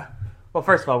theater. Well,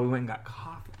 first of all, we went and got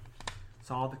coffee,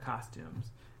 saw the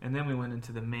costumes, and then we went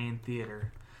into the main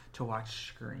theater to watch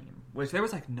Scream, which there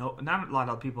was like not a lot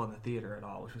of people in the theater at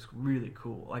all, which was really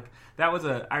cool. Like that was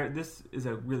this is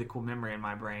a really cool memory in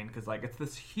my brain because like it's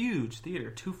this huge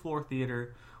theater, 2-floor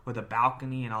theater with a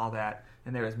balcony and all that,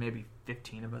 and there was maybe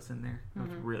 15 of us in there. It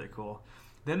was really cool.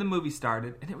 Then the movie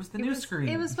started, and it was the new Scream.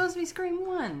 It was supposed to be Scream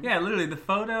 1. Yeah, literally the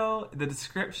photo, the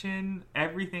description,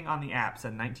 everything on the app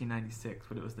said 1996,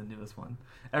 but it was the newest one.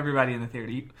 Everybody in the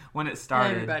theater, when it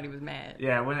started, Everybody was mad.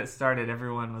 yeah, when it started,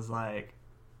 everyone was like,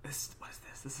 what is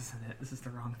this? This isn't it. This is the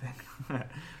wrong thing.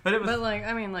 But it was. But like,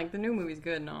 I mean, like the new movie's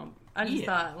good and all. I just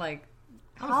thought like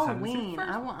I was excited to see the Halloween. first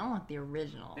I want the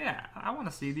original. Yeah, I want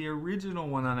to see the original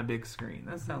one on a big screen.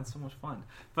 That sounds so much fun.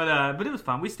 But it was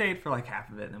fun. We stayed for like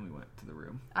half of it, and then we went to the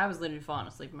room. I was literally falling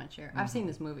asleep in my chair. I've seen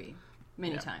this movie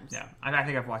many times. Yeah, I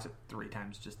think I've watched it 3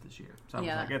 times just this year. So I was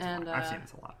like, it's fun. I've seen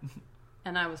this a lot.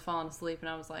 And I was falling asleep, and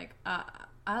I was like,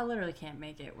 I literally can't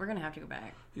make it. We're gonna have to go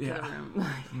back to the Yeah.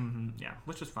 room. Yeah,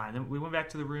 which was fine. Then we went back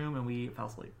to the room and we fell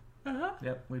asleep.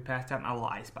 Yep, we passed out in a little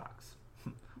icebox.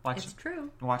 It's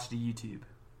true. Watched the YouTube.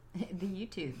 The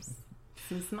YouTubes,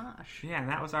 some Smosh. Yeah, and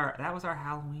that was our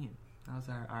Halloween. That was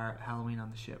our Halloween on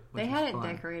the ship. Which They was had it fun.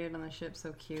 decorated on the ship,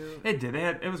 so cute. It did.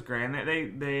 It was great, and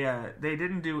they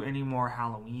didn't do any more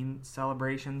Halloween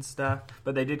celebration stuff,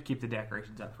 but they did keep the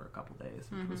decorations up for a couple days,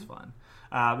 which was fun.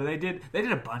 But they did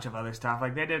a bunch of other stuff.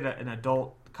 Like they did an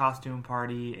adult costume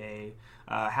party,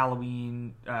 a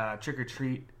Halloween trick or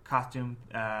treat costume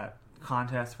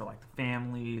contest for like the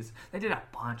families. They did a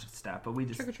bunch of stuff, but we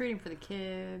just Trick or treating for the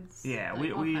kids. yeah, like,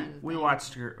 all kinds of we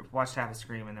things. watched half a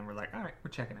Scream, and then we're like, all right,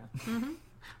 we're checking out.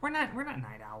 We're not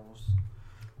night owls.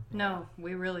 No,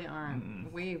 we really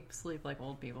aren't. We sleep like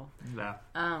old people. Yeah,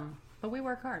 But we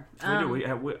work hard. we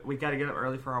do. We got to get up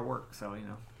early for our work, so you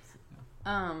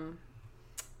know.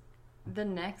 The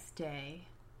next day,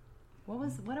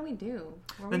 what do we do?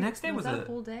 The next day was that a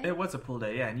pool day? It was a pool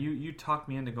day, yeah. And you talked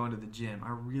me into going to the gym. I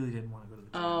really didn't want to go to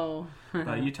the gym. Oh.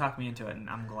 But you talked me into it, and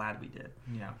I'm glad we did.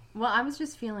 Yeah. Well, I was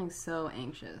just feeling so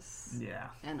anxious. Yeah.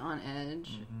 And on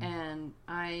edge. And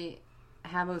I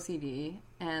have OCD,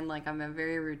 and like I'm a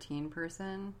very routine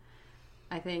person.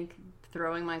 I think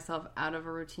throwing myself out of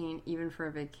a routine, even for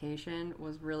a vacation,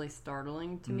 was really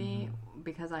startling to me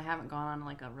because I haven't gone on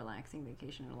like a relaxing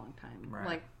vacation in a long time. Right.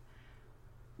 Like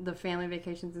the family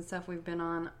vacations and stuff we've been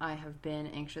on, I have been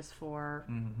anxious for.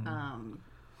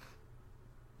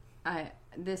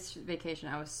 This vacation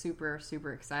I was super,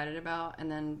 super excited about, and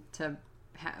then to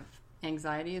have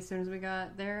anxiety as soon as we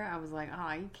got there, I was like, oh,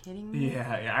 are you kidding me?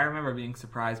 Yeah. I remember being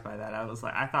surprised by that. I was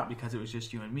like, I thought because it was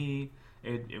just you and me,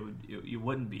 you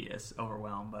wouldn't be as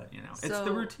overwhelmed, but you know, it's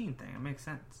the routine thing. It makes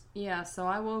sense. Yeah, so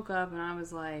I woke up and I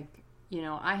was like, you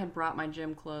know, I had brought my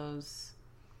gym clothes,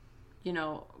 you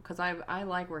know, because I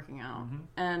like working out,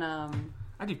 and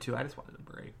I do too. I just wanted a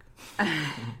break.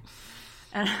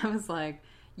 and I was like,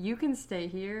 you can stay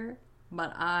here,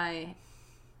 but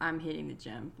I'm hitting the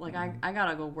gym. Like I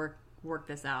gotta go work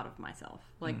this out of myself.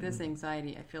 Like this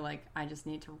anxiety, I feel like I just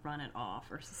need to run it off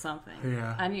or something.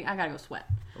 Yeah, I gotta go sweat.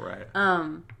 Right.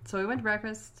 So we went to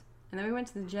breakfast, and then we went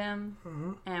to the gym,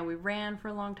 and we ran for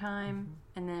a long time,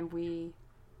 and then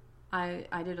I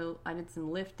did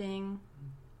some lifting.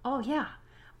 Oh yeah,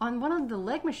 on one of the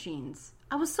leg machines.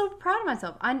 I was so proud of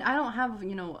myself. I don't have,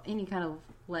 you know, any kind of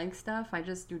leg stuff. I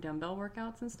just do dumbbell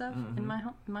workouts and stuff in my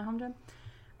home gym.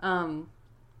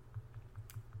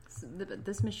 So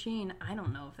this machine, I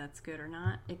don't know if that's good or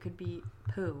not. It could be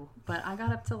poo, but I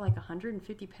got up to like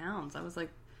 150 pounds. I was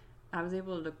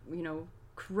able to, you know,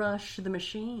 crush the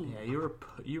machine. Yeah,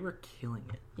 you were killing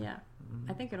it. Yeah.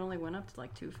 I think it only went up to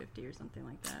like 250 or something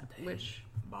like that. Dang. Which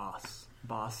boss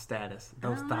status.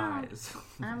 Those thighs.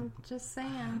 I'm just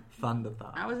saying. Thunder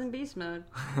thighs. I was in beast mode.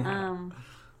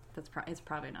 It's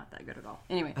probably not that good at all.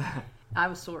 Anyway, I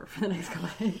was sore for the next couple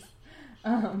of days.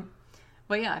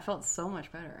 But yeah, I felt so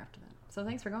much better after that. So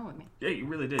thanks for going with me. Yeah, you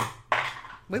really did.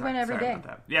 We went every day. About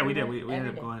that. Yeah, we did. We every ended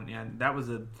up day. going. Yeah, that was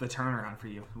the turnaround for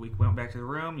you. We went back to the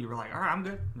room. You were like, "All right, I'm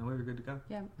good," and we were good to go.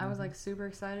 Yeah, I was like super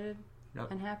excited.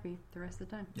 Yep. and happy the rest of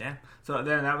the time. Yeah. So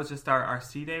then that was just our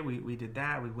sea day. We did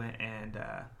that. We went and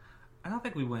I don't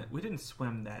think we didn't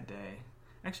swim that day.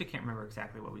 I actually can't remember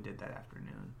exactly what we did that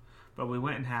afternoon. But we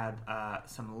went and had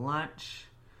some lunch.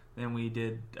 Then we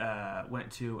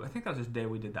went to, I think that was the day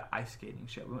we did the ice skating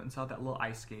show. We went and saw that little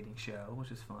ice skating show, which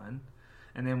was fun.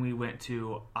 And then we went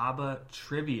to ABBA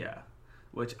Trivia,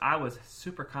 which I was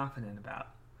super confident about.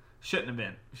 Shouldn't have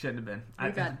been. We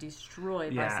got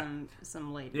destroyed by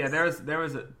some ladies. Yeah, there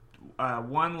was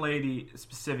one lady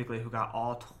specifically who got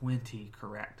all 20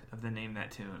 correct of the Name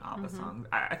That Tune ABBA songs.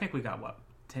 I think we got,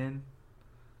 10?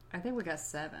 I think we got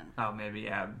 7. Oh, maybe,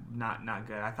 yeah. Not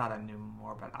good. I thought I knew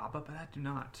more about ABBA, but I do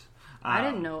not. I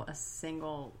didn't know a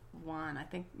single one. I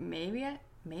think maybe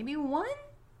one?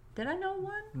 Did I know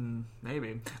one?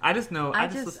 Maybe. I just know. I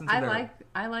just listen to their...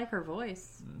 I like her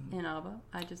voice in ABBA.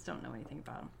 I just don't know anything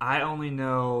about them. I only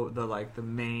know the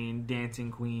main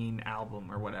Dancing Queen album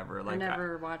or whatever. I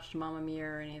never watched Mamma Mia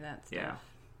or any of that stuff. Yeah.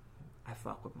 I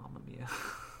fuck with Mamma Mia.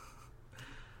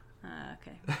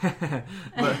 Okay.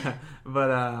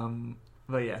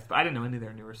 but yes, but I didn't know any of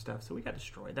their newer stuff, so we got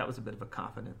destroyed. That was a bit of a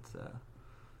confidence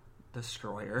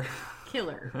destroyer.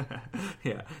 Killer.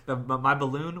 Yeah. My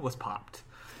balloon was popped.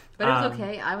 But it was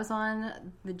okay. I was on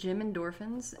the gym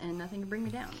endorphins, and nothing could bring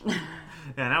me down. Yeah,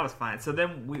 that was fine. So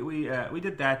then we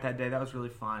did that day. That was really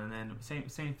fun. And then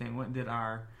same thing. Went and did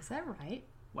our... Is that right?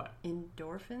 What?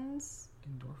 Endorphins?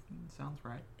 Endorphin sounds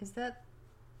right. Is that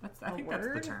I think that's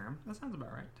the term. That sounds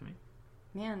about right to me.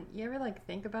 Man, you ever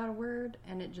think about a word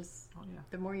and it just... Oh, yeah.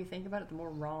 The more you think about it, the more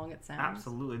wrong it sounds?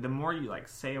 Absolutely. The more you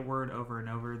say a word over and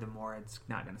over, the more it's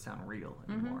not going to sound real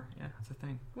anymore. Yeah, that's the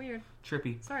thing. Weird.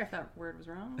 Trippy. Sorry if that word was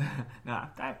wrong. No,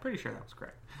 I'm pretty sure that was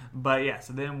correct. But yeah,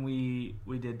 so then we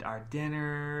did our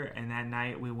dinner, and that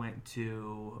night we went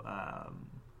to...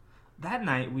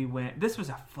 This was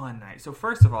a fun night. So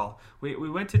first of all, we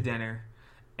went to dinner...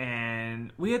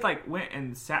 And we had went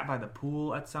and sat by the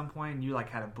pool at some point, and you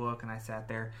had a book, and I sat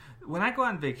there. When I go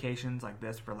on vacations like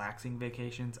this, relaxing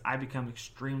vacations, I become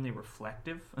extremely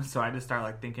reflective. So I just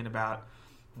start thinking about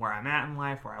where I'm at in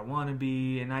life, where I want to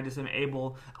be, and I just am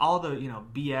able. All the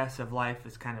BS of life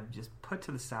is kind of just put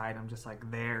to the side. I'm just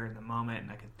there in the moment,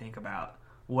 and I can think about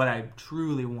what I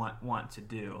truly want to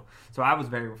do. So I was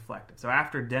very reflective. So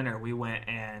after dinner, we went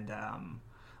and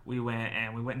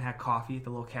had coffee at the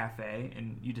little cafe,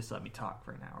 and you just let me talk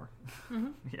for an hour. Mm-hmm.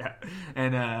 Yeah.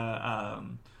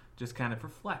 And just kind of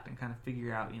reflect and kind of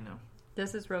figure out,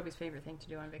 This is Roby's favorite thing to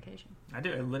do on vacation. I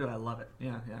do. I love it.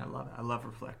 Yeah, I love it. I love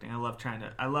reflecting. I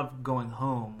love going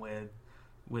home with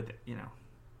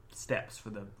steps for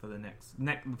the next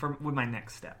with my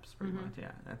next steps pretty much.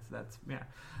 Yeah. That's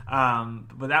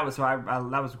but that was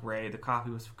that was great. The coffee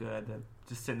was good.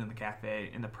 Just sitting in the cafe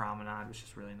in the promenade was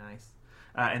just really nice.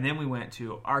 And then we went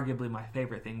to arguably my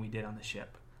favorite thing we did on the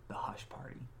ship, the Hush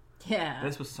Party. Yeah.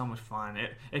 This was so much fun.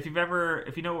 If you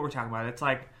know what we're talking about, it's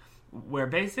where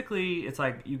basically it's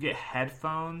you get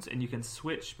headphones and you can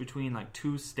switch between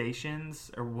two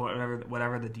stations or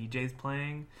whatever the DJ's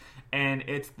playing, and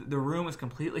the room is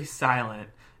completely silent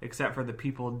except for the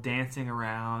people dancing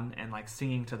around and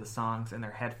singing to the songs in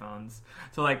their headphones.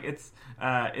 So it's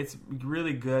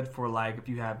really good for if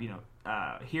you have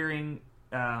hearing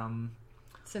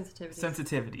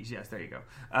Sensitivities, yes, there you go.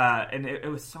 And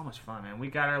it was so much fun, man. We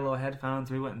got our little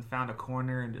headphones. We went and found a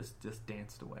corner and just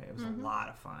danced away. It was a lot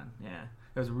of fun. Yeah,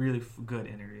 it was a really good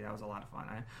interview. That was a lot of fun.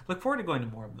 I look forward to going to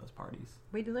more of those parties.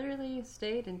 We literally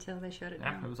stayed until they shut it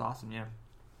down. Yeah, it was awesome. Yeah,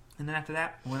 and then after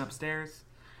that, we went upstairs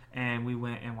and we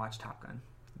went and watched Top Gun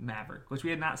Maverick, which we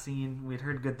had not seen. We had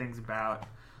heard good things about.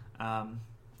 I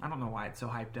don't know why it's so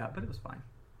hyped up, but it was fine.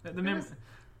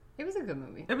 It was a good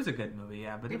movie. It was a good movie,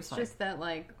 yeah, but it's just that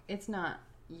it's not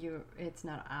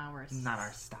our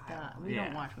style. We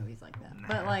don't watch movies like that. Nah.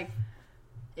 But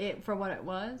it for what it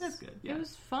was, that's good. Yeah. It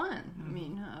was fun. Mm-hmm. I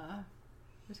mean,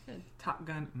 it was good. Top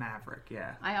Gun Maverick,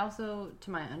 yeah. I also,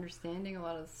 to my understanding, a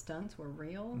lot of the stunts were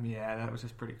real. Yeah, that was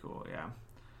just pretty cool. Yeah.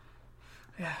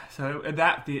 Yeah. So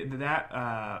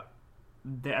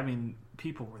I mean,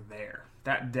 people were there.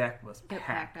 That deck was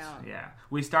packed out. Yeah.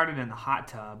 We started in the hot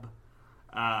tub.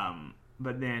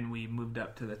 But then we moved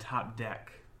up to the top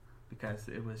deck because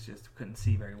it was just couldn't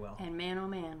see very well. And man, oh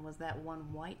man, was that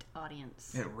one white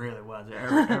audience. It really was.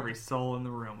 Every soul in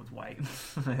the room was white.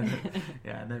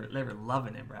 Yeah, they were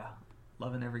loving it, bro.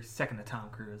 Loving every second of Tom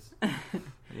Cruise.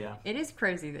 Yeah. It is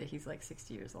crazy that he's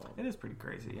 60 years old. It is pretty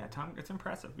crazy. Yeah, it's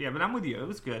impressive. Yeah, but I'm with you. It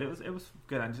was good. It was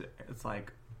good.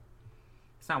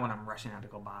 It's not what I'm rushing out to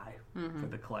go buy for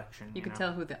the collection. You could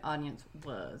tell who the audience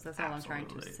was. That's all I'm trying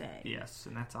to say. Yes,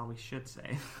 and that's all we should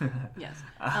say. Yes.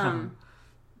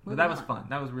 But that was fun.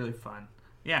 That was really fun.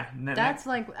 Yeah. That's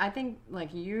like, I think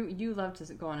like you love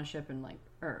to go on a ship and like,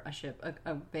 or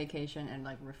a vacation and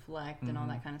like reflect and all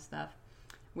that kind of stuff,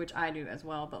 which I do as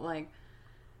well. But like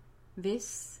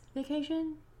this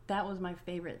vacation, that was my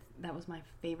favorite. That was my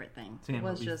favorite thing. It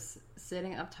was just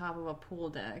sitting up top of a pool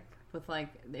deck with like,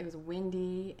 it was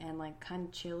windy and like kind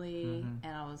of chilly,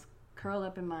 and I was curled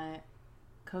up in my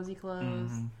cozy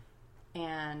clothes,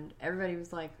 and everybody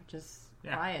was like just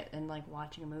quiet and like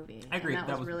watching a movie. I agree. And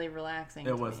that was really relaxing.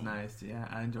 It was nice. Yeah,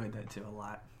 I enjoyed that too a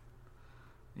lot.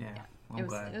 Yeah. It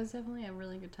was definitely a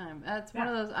really good time. It's one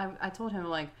of those. I told him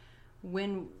like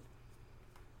when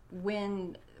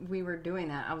we were doing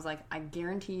that, I was like, I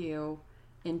guarantee you,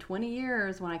 in 20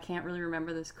 years when I can't really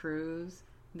remember this cruise,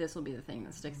 this will be the thing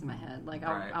that sticks in my head. Like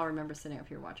I'll remember sitting up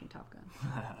here watching Top Gun,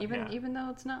 even though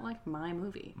it's not like my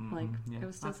movie. Like it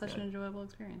was still such an enjoyable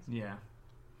experience. Yeah,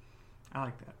 I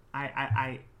like that.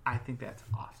 I think that's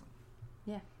awesome.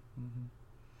 Yeah.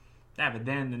 Yeah, but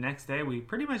then the next day we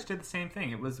pretty much did the same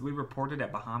thing. We reported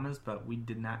at Bahamas, but we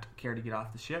did not care to get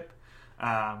off the ship.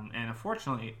 And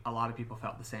unfortunately, a lot of people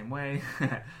felt the same way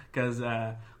because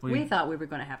we thought we were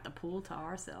going to have the pool to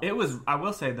ourselves. It was. I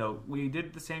will say though, we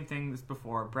did the same thing as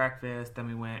before: breakfast. Then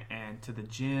we went to the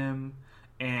gym,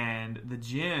 and the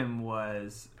gym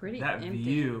was pretty empty.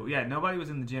 View. Yeah, nobody was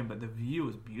in the gym, but the view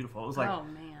was beautiful. It was like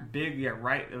big. Yeah,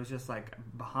 right. It was just like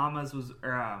Bahamas was,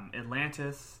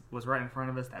 Atlantis was right in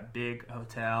front of us. That big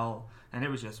hotel, and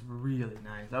it was just really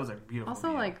nice. That was a beautiful. Also,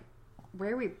 view. like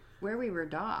where we were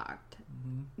docked,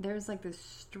 there's like this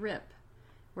strip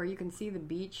where you can see the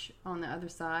beach on the other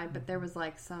side, but there was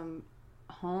like some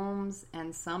homes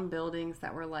and some buildings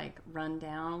that were like run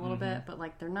down a little bit, but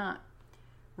like they're not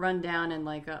run down in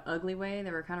like a ugly way.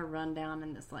 They were kind of run down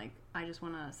in this like, I just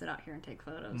want to sit out here and take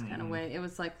photos kind of way. It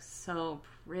was like so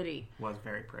pretty. It was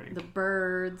very pretty. The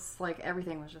birds, like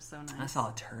everything was just so nice. I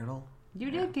saw a turtle.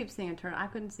 You did keep seeing a turtle. I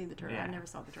couldn't see the turtle. I never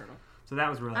saw the turtle. So that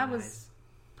was really nice. I was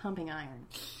pumping iron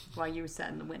while you sat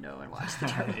in the window and watched the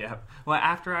turtle. Yeah. Well,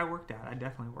 after I worked out, I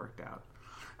definitely worked out.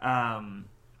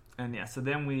 And yeah, so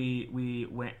then we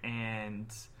went and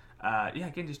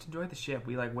again, just enjoyed the ship.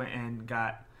 We like went and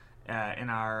got in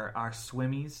our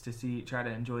swimmies to try to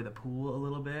enjoy the pool a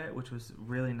little bit, which was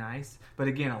really nice. But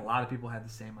again, a lot of people had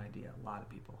the same idea. A lot of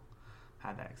people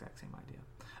had that exact same idea.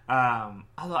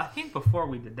 Although I think before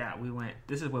we did that,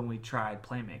 this is when we tried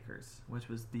Playmakers, which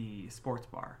was the sports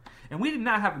bar. And we did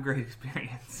not have a great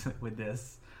experience with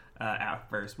this at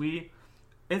first.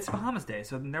 It's Bahamas Day,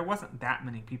 so there wasn't that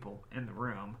many people in the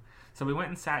room. So we went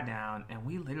and sat down, and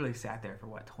we literally sat there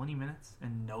for, 20 minutes?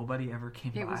 And nobody ever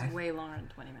came by. It was way longer than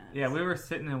 20 minutes. Yeah, we were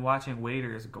sitting and watching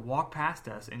waiters walk past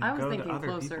us and go to other people. I was thinking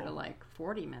closer to, like,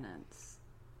 40 minutes.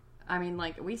 I mean,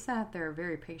 like, we sat there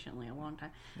very patiently a long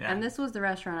time. Yeah. And this was the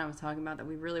restaurant I was talking about that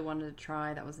we really wanted to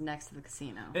try that was next to the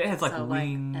casino. It has, like,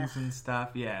 wings and stuff.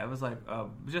 Yeah, it was, like,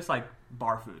 just, like,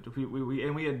 bar food.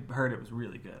 We had heard it was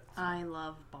really good. So. I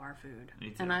love bar food. Me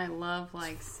too. And I love,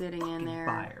 like, sitting in there.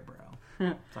 Fire, bro.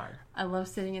 Sorry. I love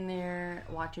sitting in there,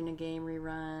 watching a game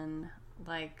rerun.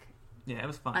 Like... Yeah, it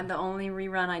was fun. The only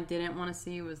rerun I didn't want to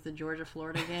see was the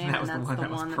Georgia-Florida game, and that's the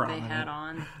one that they had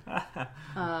on.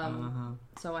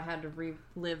 So I had to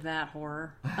relive that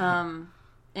horror.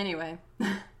 Anyway,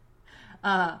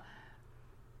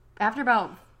 after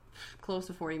about close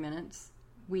to 40 minutes,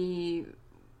 I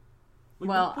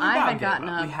had gotten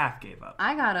up. We half gave up.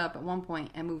 I got up at one point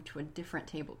and moved to a different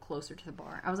table closer to the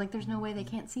bar. I was like, "There's no way they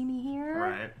can't see me here."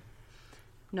 Right.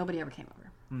 Nobody ever came over.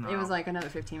 No. It was like another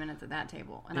 15 minutes at that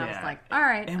table. And I was like, all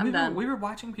right, I'm done. We were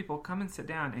watching people come and sit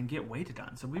down and get waited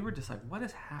on. So we were just like, what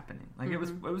is happening? Like, it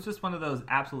was just one of those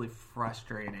absolutely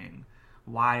frustrating,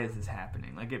 why is this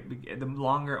happening? Like, the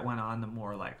longer it went on, the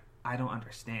more, like, I don't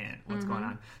understand what's going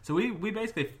on. So we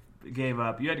basically gave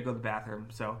up. You had to go to the bathroom.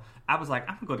 So I was like,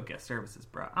 I'm going to go to guest services,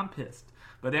 bro. I'm pissed.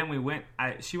 But then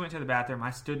she went to the bathroom.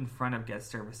 I stood in front of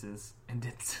guest services and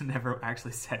never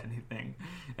actually said anything.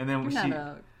 And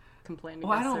then complaining.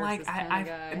 Well, I don't like.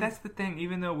 That's the thing.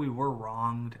 Even though we were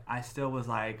wronged, I still was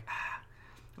like,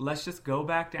 let's just go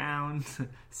back down,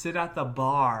 sit at the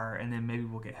bar, and then maybe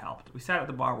we'll get helped. We sat at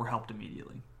the bar. We're helped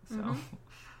immediately. So,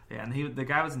 yeah, and the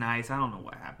guy was nice. I don't know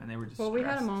what happened. They were just. Well, we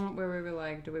had a moment where we were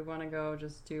like, do we want to go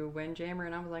just do Windjammer?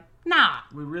 And I was like, nah.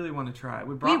 We really want to try.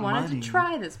 We wanted to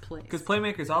try this place because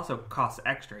Playmakers also costs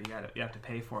extra. You have to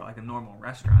pay for it like a normal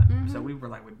restaurant. So we were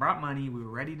like, we brought money. We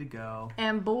were ready to go.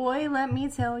 And boy, let me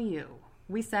tell you,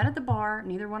 we sat at the bar.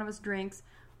 Neither one of us drinks.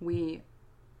 We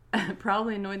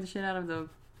probably annoyed the shit out of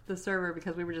the server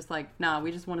because we were just like, nah,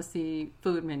 we just want to see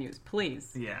food menus,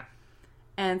 please. Yeah.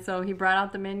 And so he brought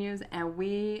out the menus, and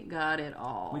we got it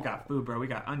all. We got food, bro. We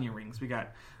got onion rings. We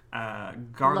got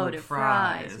garlic Loaded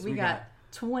fries. We got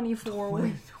 24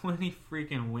 wings. 20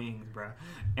 freaking wings, bro.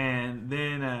 And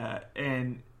then,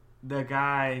 and the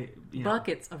guy,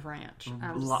 buckets of ranch.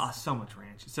 So much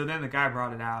ranch. So then the guy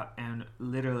brought it out, and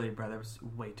literally, bro, there was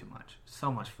way too much.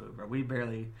 So much food, bro. We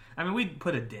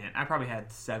put a dent. I probably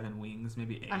had 7 wings,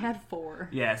 maybe 8. I had 4.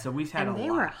 Yeah, so we had and a lot.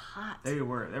 they were hot. They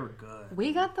were good.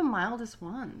 We got the mildest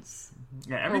ones.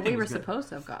 Yeah, everything we were was good. supposed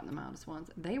to have gotten the mildest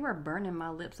ones. They were burning my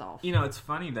lips off. It's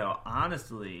funny though.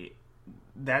 Honestly,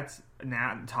 that's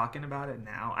now talking about it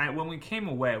now. When we came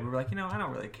away, we were like, I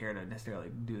don't really care to necessarily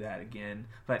do that again.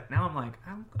 But now I'm like,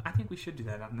 I think we should do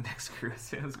that on the next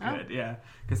cruise. It was good, yeah,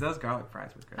 because those garlic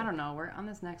fries were good. I don't know. We're on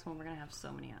this next one. We're gonna have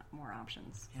so many more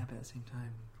options. Yeah, but at the same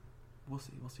time, we'll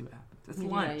see. We'll see what happens. It's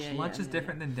lunch. Lunch is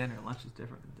different than dinner. Lunch is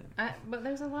different than dinner. But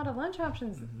there's a lot of lunch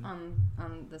options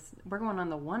on this. We're going on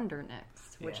the Wonder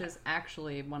next, which is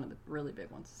actually one of the really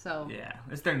big ones. So yeah,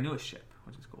 it's their newest ship,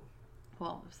 which is cool.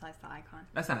 Well, besides the Icon.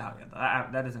 That's not out yet, though.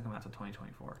 That doesn't come out until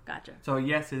 2024. Gotcha. So,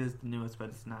 yes, it is the newest, but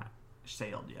it's not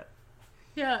sailed yet.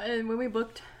 Yeah, and when we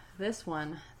booked this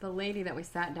one, the lady that we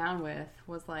sat down with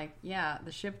was like, yeah,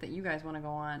 the ship that you guys want to go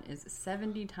on is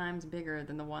 70 times bigger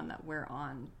than the one that we're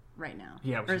on right now.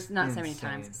 Yeah, or it's not 70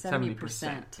 times,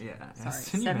 70%. Yeah. Sorry,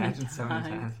 Can you imagine 70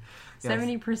 times? Yes.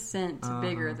 70%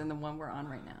 bigger than the one we're on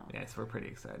right now. Yes, we're pretty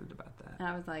excited about that. And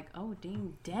I was like, oh,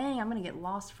 dang, I'm going to get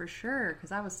lost for sure.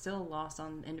 Because I was still lost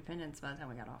on Independence by the time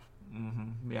we got off.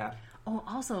 Mm-hmm. Yeah. Oh,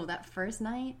 also, that first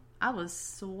night, I was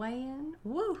swaying.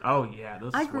 Woo! Oh, yeah.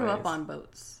 I grew up on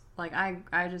boats. Like, I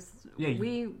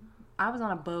was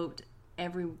on a boat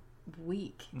every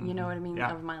week, you know what I mean,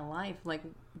 of my life. Like,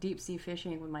 deep sea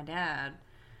fishing with my dad.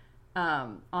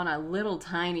 On a little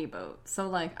tiny boat. So,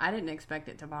 like, I didn't expect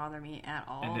it to bother me at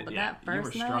all. But that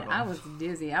first night, I was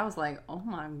dizzy. I was like, oh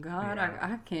my God,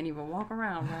 I can't even walk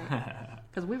around, right?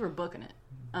 Because we were booking it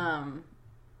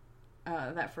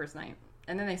that first night.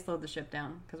 And then they slowed the ship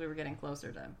down because we were getting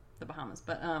closer to the Bahamas.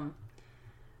 But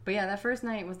yeah, that first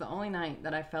night was the only night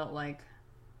that I felt like,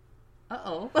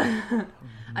 uh-oh.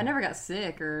 I never got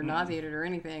sick or nauseated or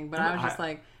anything, but I was just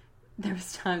like, there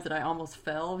was times that I almost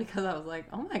fell because I was like,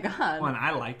 "Oh my God!" Well, and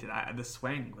I liked it. The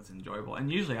swaying was enjoyable,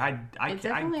 and usually I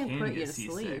definitely put you get to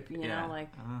seasick. sleep. You know,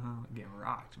 like getting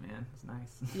rocked, man. It's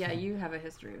nice. Yeah, you have a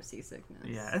history of seasickness.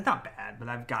 Yeah, it's not bad, but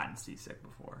I've gotten seasick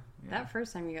before. Yeah. That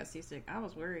first time you got seasick, I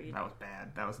was worried. That was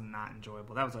bad. That was not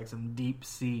enjoyable. That was like some deep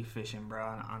sea fishing, bro,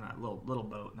 on a little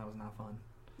boat, and that was not fun.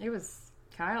 It was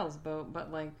Kyle's boat,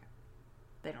 but like.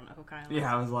 They don't know who Kyle is.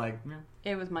 Yeah, I was like... Yeah.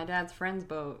 It was my dad's friend's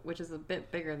boat, which is a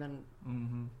bit bigger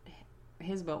than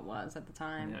his boat was at the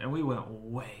time. Yeah, and we went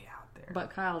way out there. But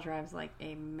Kyle drives like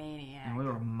a maniac. And we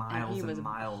were miles and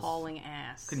miles. Hauling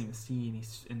ass. Couldn't even see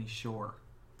any shore.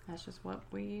 That's just what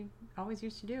we always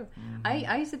used to do.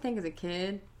 I used to think as a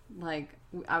kid, like,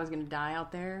 I was going to die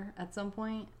out there at some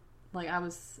point. Like, I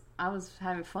was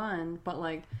having fun, but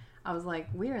like, I was like,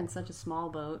 we're in such a small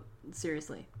boat.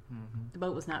 Seriously. The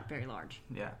boat was not very large.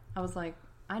 Yeah. I was like,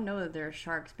 I know that there are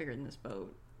sharks bigger than this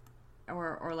boat.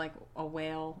 Or like a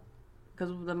whale. Because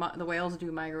the whales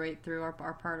do migrate through our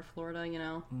part of Florida, you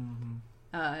know.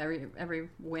 Every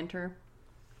winter.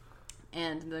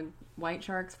 And the white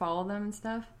sharks follow them and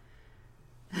stuff.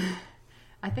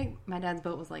 I think my dad's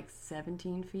boat was like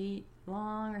 17 feet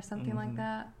long or something like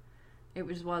that. It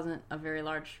just wasn't a very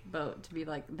large boat to be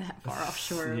like that far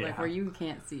offshore, like where you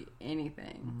can't see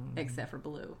anything except for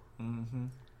blue.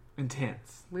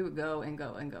 Intense. We would go and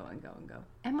go and go and go and go.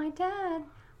 And my dad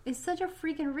is such a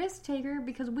freaking risk taker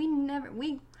because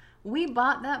we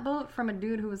bought that boat from a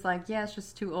dude who was like, yeah, it's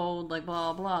just too old, like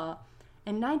blah blah.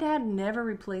 And my dad never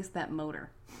replaced that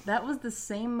motor. That was the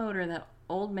same motor that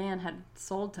old man had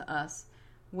sold to us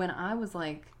when I was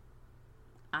like,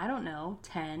 I don't know,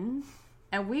 10.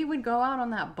 And we would go out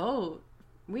on that boat.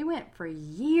 We went for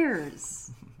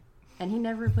years. And he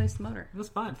never replaced the motor. It was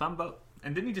fun boat.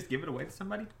 And didn't he just give it away to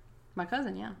somebody? My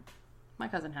cousin, yeah. My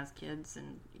cousin has kids.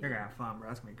 And you're going to have fun, bro.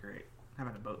 That's going to be great.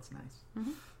 Having a boat's nice.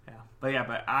 Yeah.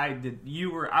 But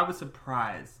I was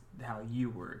surprised how you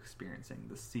were experiencing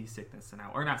the seasickness.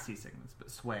 Or not seasickness, but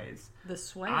sways. The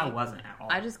sway? I wasn't at all.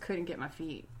 I just couldn't get my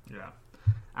feet. Yeah.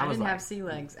 I didn't have sea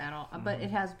legs at all. But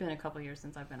it has been a couple years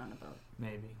since I've been on a boat.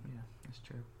 Maybe, yeah. That's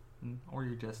true. Or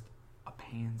you're just a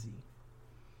pansy.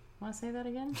 Want to say that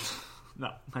again?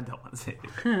 No, I don't want to say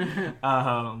it.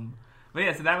 But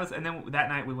yeah, so that was, and then that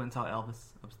night we went and saw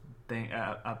Elvis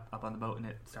up on the boat, and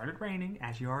it started raining,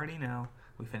 as you already know.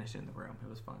 We finished it in the room. It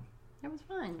was fun. It was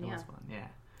fun, It was fun, yeah.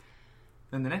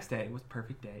 Then the next day was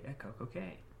perfect day at Coco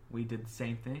Cay. We did the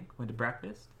same thing. Went to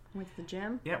breakfast. Went to the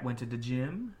gym? Yeah, went to the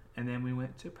gym, and then we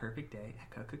went to Perfect Day at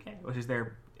Coco Cay, which is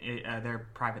their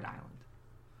private island.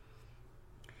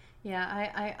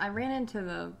 Yeah, I ran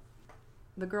into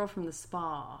the girl from the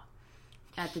spa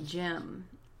at the gym,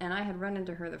 and I had run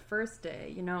into her the first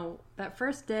day. You know, that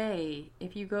first day,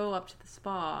 if you go up to the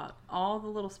spa, all the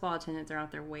little spa attendants are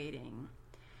out there waiting.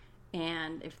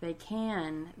 And if they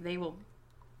can, they will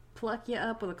pluck you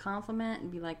up with a compliment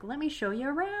and be like, let me show you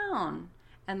around.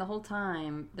 And the whole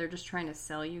time, they're just trying to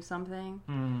sell you something.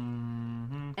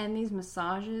 Mm-hmm. And these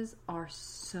massages are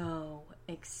so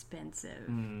expensive.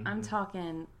 Mm-hmm. I'm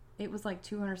talking, it was like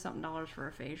 $200-something for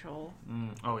a facial.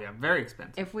 Oh, yeah, very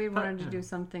expensive. If we wanted to do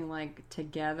something like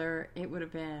together, it would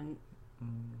have been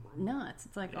nuts.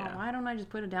 It's like, Yeah. oh, why don't I just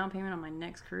put a down payment on my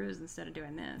next cruise instead of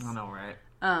doing this? I know, right?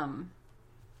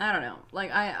 I don't know.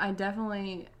 Like, I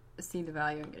definitely see the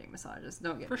value in getting massages.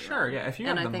 Don't get For me sure, wrong. yeah. If you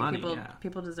and have I the think money,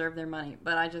 people deserve their money.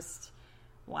 But I just,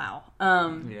 wow.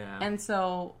 Yeah. And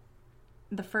so,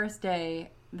 the first day,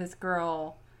 this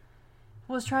girl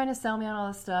was trying to sell me on all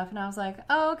this stuff, and I was like,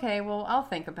 oh, okay, well, I'll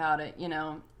think about it, you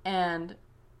know. And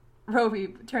Roby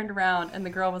turned around, and the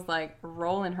girl was like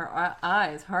rolling her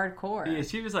eyes hardcore. Yeah,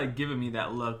 she was like giving me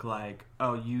that look like,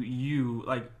 oh,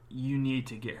 you need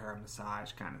to get her a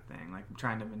massage kind of thing, like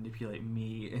trying to manipulate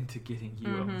me into getting you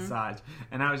a massage.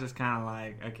 And I was just kind of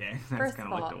like, okay, that's First kind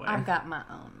of of all, looked away. I've got my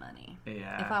own money.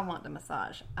 Yeah. If I want the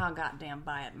massage, I'll goddamn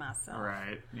buy it myself.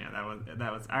 Right. Yeah,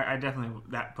 that was. I definitely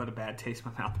that put a bad taste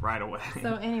in my mouth right away.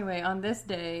 So anyway, on this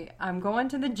day, I'm going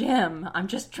to the gym. I'm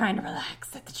just trying to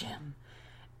relax at the gym.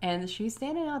 And she's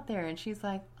standing out there, and she's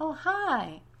like, oh,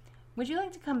 hi. Would you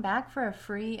like to come back for a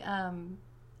free,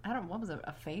 what was it,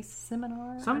 a face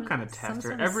seminar? Some kind of some tester.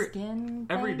 sort of skin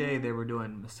Every thing? day they were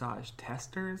doing massage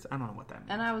testers. I don't know what that means.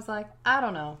 And I was like, I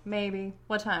don't know, maybe.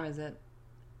 What time is it?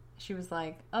 She was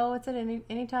like, oh, it's at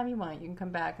any time you want. You can come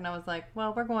back. And I was like,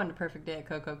 well, we're going to Perfect Day at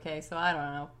Coco Cay, so I don't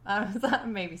know. I was like,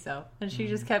 maybe so. And she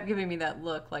just kept giving me that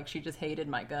look like she just hated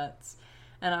my guts.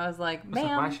 And I was like, So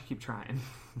ma'am, why should keep trying?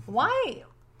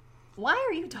 why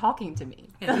are you talking to me?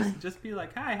 Yeah, just be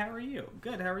like, hi, how are you?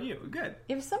 Good, how are you? Good.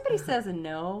 If somebody says a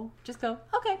no, just go,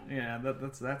 okay. Yeah,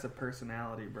 that's a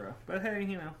personality, bro. But hey,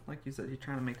 you know, like you said, you're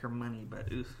trying to make her money,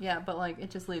 but oof. Yeah, but like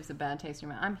it just leaves a bad taste in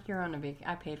your mouth. I'm here on a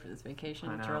I paid for this vacation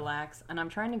I to know. relax, and I'm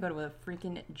trying to go to a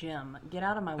freaking gym. Get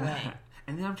out of my way.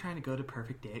 And then I'm trying to go to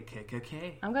Perfect Day at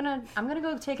KKK. I'm gonna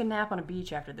go take a nap on a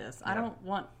beach after this. I don't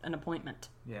want an appointment.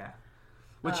 Yeah.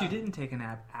 Which you didn't take a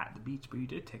nap at the beach, but you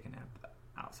did take a nap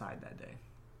outside that day.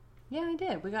 Yeah, I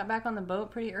did. We got back on the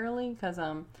boat pretty early because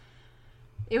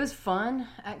it was fun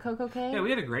at Coco Cay. Yeah, we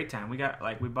had a great time.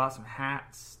 We bought some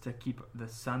hats to keep the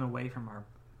sun away from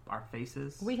our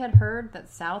faces. We had heard that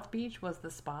South Beach was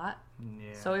the spot,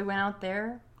 Yeah. so we went out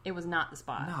there. It was not the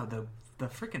spot. No, the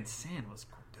freaking sand was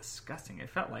disgusting. It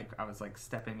felt like I was like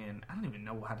stepping in. I don't even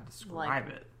know how to describe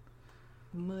it.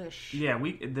 Mush. Yeah,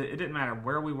 it didn't matter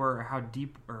where we were, or how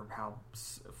deep or how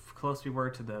close we were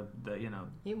to the you know.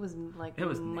 It was like It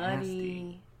was muddy.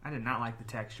 Nasty. I did not like the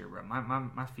texture, bro.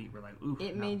 My feet were like, ooh.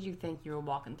 It no. made you think you were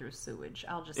walking through sewage.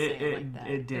 I'll just say it like that.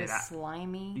 It did. It was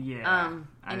slimy. Yeah.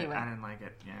 Anyway, I didn't like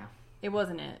it. Yeah. it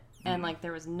wasn't it. And like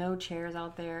there was no chairs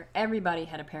out there. Everybody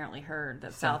had apparently heard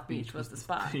that South Beach was the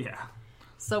spot. Yeah.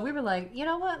 So we were like, you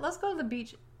know what? Let's go to the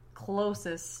beach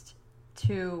closest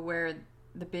to where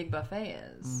the big buffet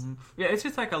is. Mm-hmm. Yeah, it's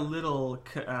just like a little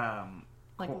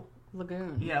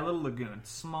lagoon. Yeah, a little lagoon.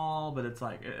 Small, but it's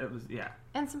like it was. Yeah.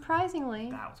 And surprisingly,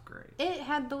 That was great. it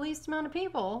had the least amount of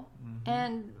people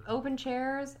and open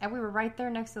chairs, and we were right there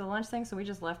next to the lunch thing, so we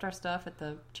just left our stuff at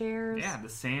the chairs. Yeah, the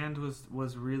sand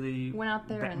was really Went out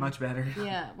there and much better.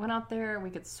 Yeah, went out there. We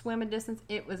could swim a distance.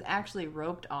 It was actually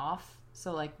roped off,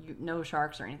 so like no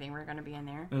sharks or anything were going to be in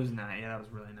there. It was nice. Yeah, that was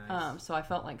really nice. So I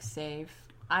felt like safe.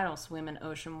 I don't swim in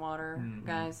ocean water,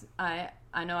 guys. I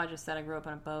know I just said I grew up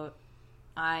on a boat.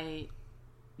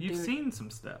 You've seen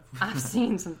some stuff. I've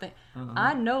seen some things.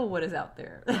 I know what is out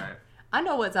there. Right. I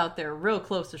know what's out there real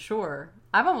close to shore.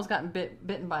 I've almost gotten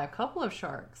bitten by a couple of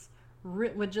sharks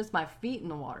with just my feet in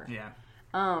the water. Yeah.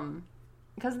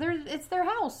 Because it's their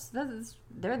house.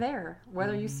 They're there.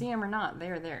 Whether you see them or not,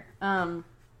 they're there.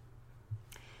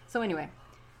 So anyway,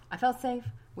 I felt safe.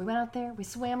 We went out there. We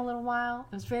swam a little while.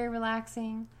 It was very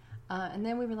relaxing. And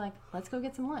then we were like, let's go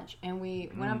get some lunch. And we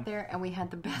went up there and we had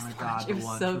the best Oh my lunch. God, It the was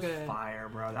lunch so was good. fire,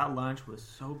 bro. That lunch was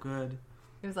so good.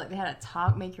 It was like they had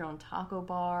make your own taco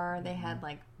bar. They had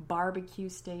like barbecue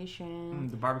station.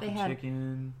 The barbecue they had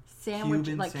chicken. Cuban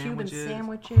sandwiches.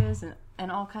 sandwiches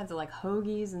and all kinds of like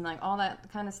hoagies and like all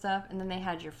that kind of stuff. And then they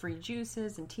had your free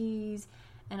juices and teas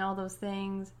and all those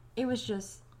things. It was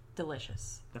just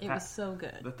delicious. The It was so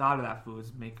good. The thought of that food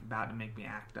was about to make me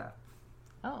act up.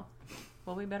 Oh,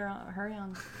 well, we better hurry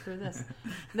on through this.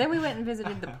 Then we went and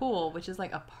visited the pool, which is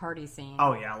like a party scene.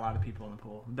 Oh, yeah, a lot of people in the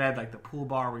pool. They had like the pool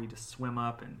bar where you just swim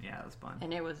up, and yeah, it was fun.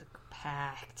 And it was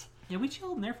packed. Yeah, we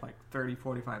chilled in there for like 30,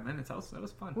 45 minutes. That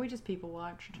was fun. We just people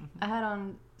watched. I had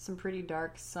on some pretty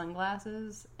dark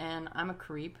sunglasses, and I'm a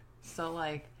creep, so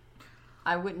like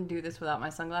I wouldn't do this without my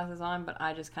sunglasses on, but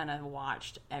I just kind of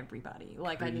watched everybody.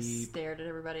 Like Creep. I just stared at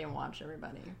everybody and watched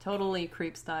everybody. Totally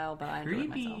creep style, but I enjoyed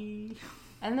myself.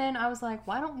 And then I was like,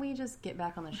 why don't we just get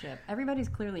back on the ship? Everybody's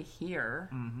clearly here,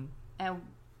 and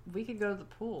we could go to the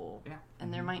pool,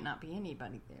 and there might not be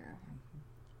anybody there.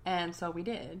 And so we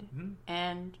did,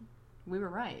 and we were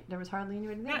right. There was hardly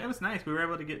anybody there. Yeah, it was nice. We were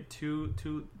able to get two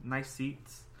nice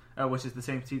seats, which is the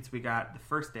same seats we got the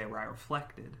first day where I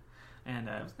reflected. And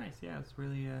it was nice. Yeah, it was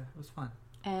really, it was fun.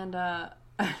 And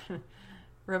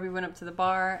Roby went up to the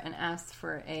bar and asked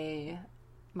for a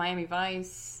Miami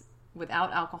Vice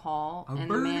without alcohol. A and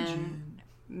virgin. The man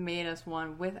made us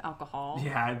one with alcohol.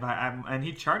 Yeah, and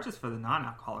he charged us for the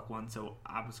non-alcoholic one, so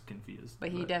I was confused. But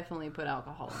he definitely put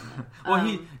alcohol in it.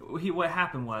 Well, he what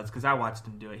happened was, because I watched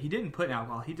him do it, he didn't put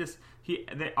alcohol.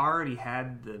 They already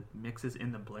had the mixes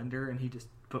in the blender, and he just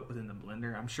put within the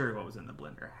blender. I'm sure what was in the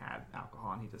blender had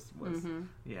alcohol, and he just was,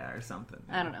 or something.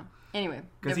 I don't know. Anyway,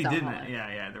 because he didn't.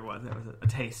 There was a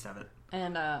taste of it.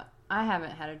 And I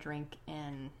haven't had a drink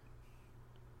in,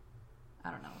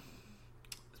 I don't know.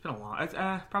 It's been a long. It's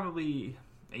probably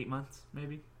 8 months,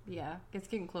 maybe. Yeah, it's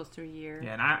getting close to a year.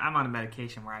 Yeah, and I'm on a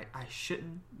medication where I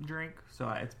shouldn't drink, so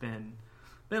it's been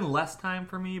less time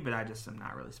for me, but I just am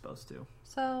not really supposed to.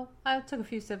 So I took a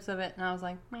few sips of it, and I was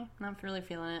like, not really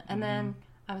feeling it. And then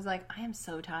I was like, I am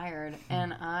so tired,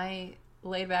 and I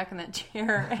laid back in that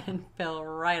chair and fell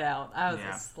right out. I was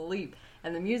asleep,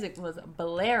 and the music was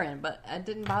blaring, but it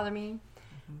didn't bother me.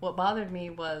 What bothered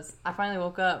me was I finally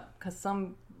woke up because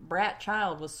some brat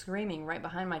child was screaming right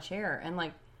behind my chair, and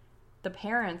like the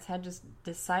parents had just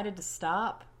decided to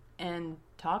stop and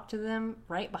talk to them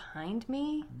right behind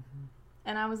me.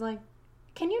 And I was like,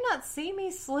 can you not see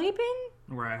me sleeping?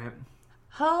 Right.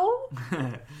 Ho?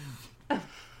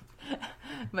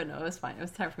 But no, it was fine. It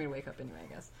was time for me to wake up anyway,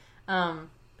 I guess. But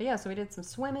yeah, so we did some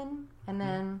swimming, and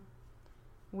then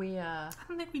we I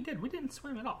don't think we did. We didn't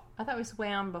swim at all. I thought we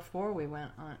swam before we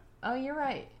went on. Oh, you're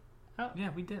right. Oh. Yeah,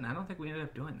 we didn't. I don't think we ended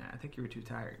up doing that. I think you were too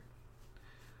tired.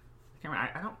 I can't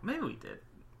remember. I don't. Maybe we did.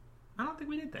 I don't think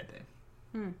we did that day.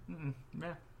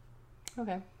 Yeah.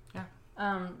 Okay. Yeah.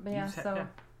 But yeah,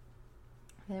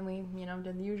 then we,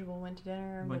 did the usual. Went to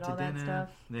dinner, did all that stuff.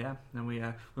 Yeah. Then we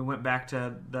went back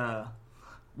to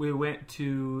we went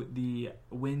to the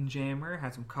Windjammer,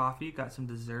 had some coffee, got some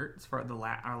desserts for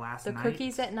our last night. The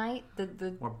cookies at night,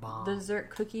 the were bomb.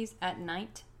 Dessert cookies at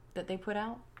night that they put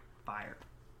out. Fire.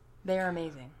 They're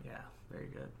amazing. Yeah, very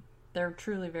good. They're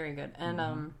truly very good.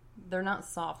 And they're not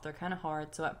soft, they're kind of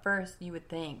hard. So at first you would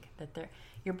think that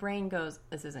your brain goes,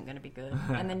 this isn't going to be good.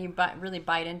 And then you really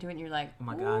bite into it and you're like, oh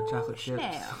my God, chocolate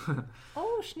snap. chips.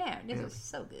 Oh snap, this is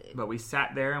so good. But we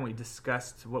sat there and we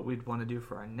discussed what we'd want to do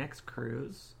for our next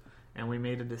cruise. And we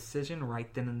made a decision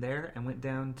right then and there and went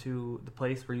down to the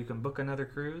place where you can book another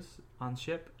cruise on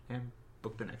ship and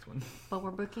book the next one. But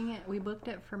we booked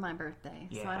it for my birthday,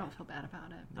 so I don't feel bad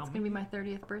about it. It's going to be my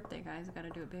 30th birthday, guys. I got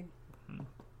to do it big.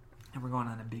 And we're going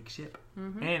on a big ship.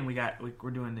 And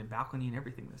we're doing the balcony and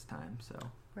everything this time, so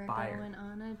we're going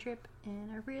on a trip in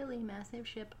a really massive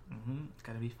ship. It's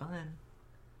got to be fun.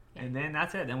 Yeah. And then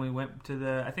that's it. Then we went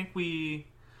to I think we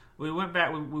went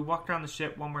back, we walked around the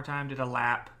ship one more time, did a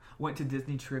lap, went to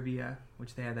Disney Trivia,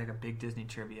 which they had like a big Disney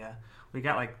Trivia. We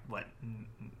got like,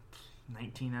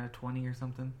 19 out of 20 or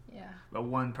something. Yeah. But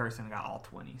one person got all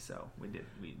 20, so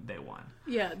they won.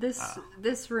 Yeah,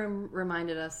 this room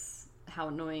reminded us how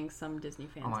annoying some Disney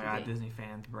fans can be. Oh my God, Disney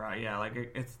fans, bro. Yeah,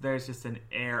 like there's just an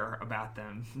air about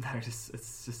them that it's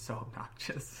just so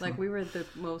obnoxious. Like we were the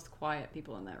most quiet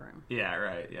people in that room. Yeah,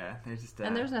 right. Yeah,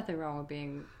 and there's nothing wrong with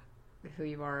being who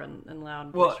you are and loud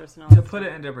and boisterous and all. To put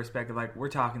it into perspective, like we're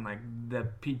talking like the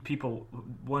people.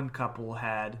 One couple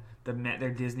had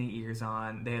their Disney ears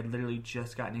on. They had literally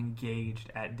just gotten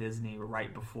engaged at Disney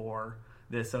right before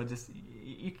this, so just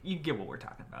you get what we're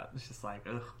talking about. It's just like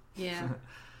ugh. Yeah.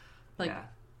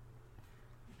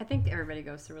 I think everybody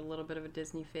goes through a little bit of a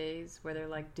Disney phase where they're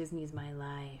like, Disney's my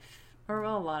life. Or,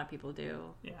 well, a lot of people do.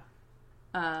 Yeah.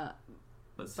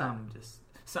 But some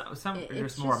are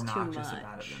just more obnoxious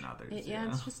about it than others.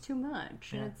 It's just too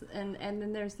much. Yeah. And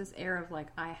then there's this air of like,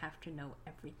 I have to know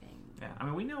everything. Yeah. I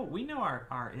mean, we know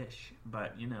our ish,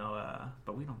 but,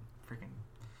 but we don't freaking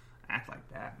act like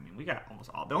that. I mean, we got almost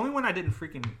all. The only one I didn't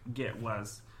freaking get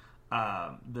was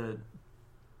the.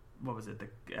 What was it? The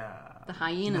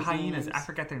hyenas. The hyenas. I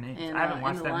forgot their names. And, I haven't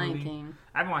watched that Lion movie. King.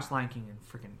 I haven't watched Lion King in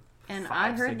freaking. And 5,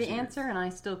 I heard 6 the years. answer, and I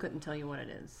still couldn't tell you what it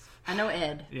is. I know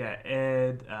Ed. Yeah,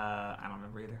 Ed. I don't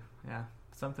remember either. Yeah,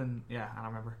 something. Yeah, I don't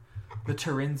remember. The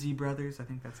Terenzi brothers. I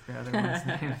think that's the other one's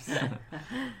names.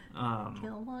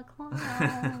 Kill my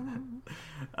clown.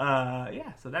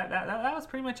 Yeah. So that was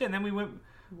pretty much it. And then we went.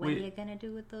 What are you gonna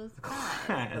do with those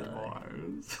pies?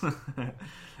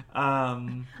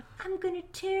 I'm gonna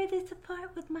tear this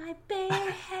apart with my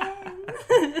bare hands.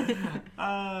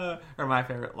 Or my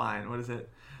favorite line. What is it?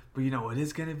 But you know what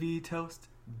is gonna be toast?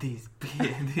 These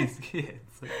kids.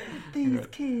 These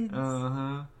kids.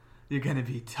 You're gonna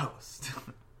be toast.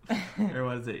 Or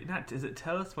what is it? Not is it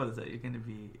toast? What is it? You're gonna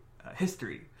be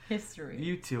history. History.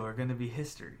 You two are gonna be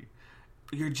history.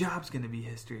 Your job's gonna be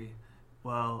history.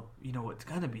 Well, you know what's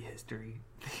gonna be history.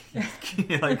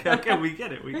 Like, okay, we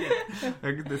get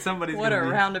it. Somebody's what a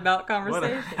roundabout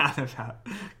conversation. What a roundabout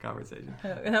conversation.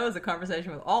 That was a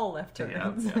conversation with all left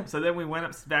turns. Yeah. So then we went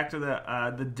up back to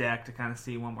the deck to kind of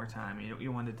see one more time.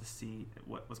 You wanted to see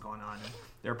what was going on. And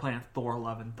they were playing Thor: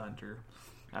 Love and Thunder.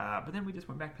 But then we just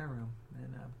went back to our room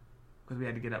and because we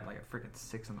had to get up like at freaking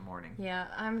 6 in the morning. Yeah,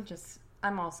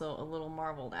 I'm also a little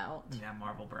marveled out. Yeah,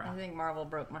 Marvel, bro. I think Marvel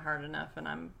broke my heart enough,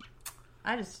 and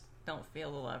I just don't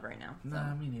feel the love right now. So.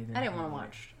 No, me neither. I didn't want to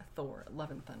watch Thor: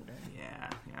 Love and Thunder. Yeah,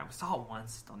 we saw it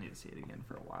once. Don't need to see it again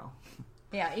for a while.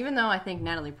 Yeah, even though I think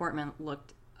Natalie Portman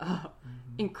looked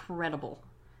incredible,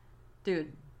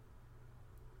 dude.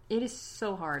 It is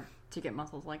so hard to get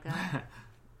muscles like that.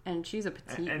 And she's a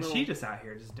petite and little she just out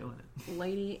here just doing it.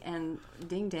 lady, and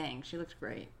ding dang, she looked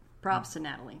great. Props to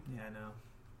Natalie. Yeah, I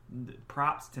know.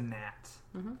 Props to Nat.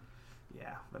 Mm-hmm.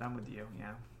 Yeah, but I'm with you.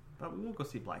 Yeah, but we will go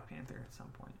see Black Panther at some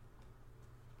point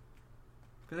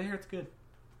because I hear it's good.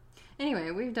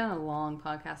 Anyway, we've done a long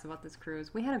podcast about this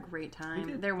cruise. We had a great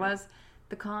time. There was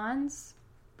the cons,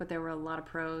 but there were a lot of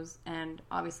pros, and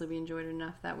obviously we enjoyed it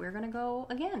enough that we're going to go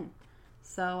again.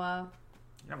 So,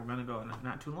 yeah, we're going to go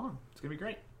not too long. It's going to be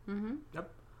great. Mm-hmm.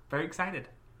 Yep. Very excited.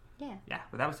 Yeah. Yeah,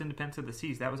 but that was Independence of the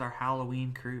Seas. That was our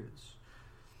Halloween cruise.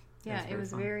 Yeah, it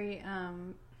was very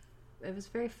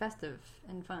festive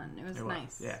and fun. It was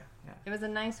nice. Yeah. It was a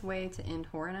nice way to end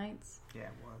Horror Nights. Yeah, it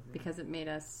was. Yeah. Because it made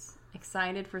us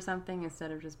excited for something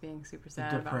instead of just being super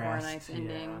sad about Horror Nights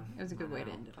ending. Yeah. It was a good way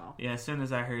to end it all. Yeah, as soon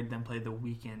as I heard them play The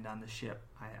Weeknd on the ship,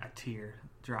 a tear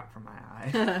dropped from my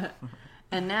eye.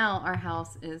 And now our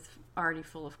house is already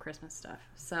full of Christmas stuff.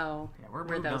 So yeah,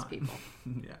 we're those people.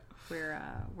 Yeah.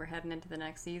 We're heading into the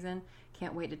next season.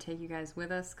 Can't wait to take you guys with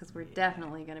us because we're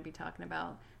definitely going to be talking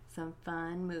about some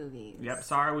fun movies. Yep.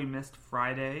 Sorry we missed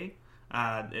Friday.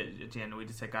 Again, we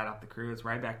just got off the cruise,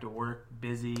 right back to work,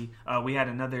 busy. We had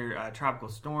another tropical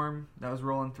storm that was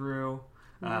rolling through.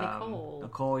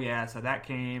 Nicole, yeah. So that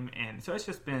came, and so it's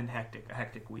just been a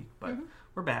hectic week. But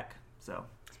we're back. So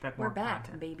expect more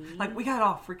content. Baby. Like we got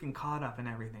all freaking caught up in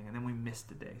everything, and then we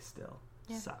missed a day. Still,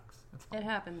 sucks. It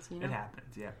happens, you know. It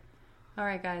happens. Yeah. All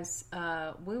right, guys.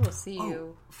 We will see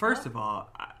you. First of all,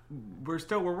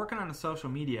 we're working on the social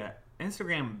media.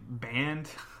 Instagram banned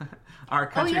our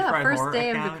Country Fried Horror first day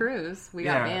account. of the cruise, we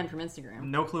got banned from Instagram.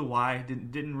 No clue why.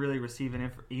 Didn't really receive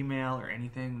an email or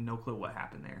anything. No clue what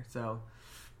happened there. So,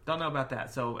 don't know about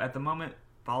that. So, at the moment,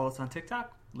 follow us on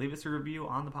TikTok. Leave us a review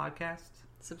on the podcast.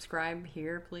 Subscribe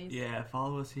here, please. Yeah,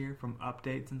 follow us here from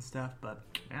updates and stuff. But,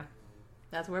 yeah.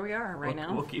 That's where we are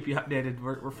now. We'll keep you updated.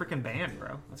 We're freaking banned,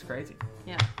 bro. That's crazy.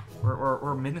 Yeah.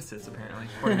 We're menaces, apparently,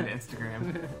 according to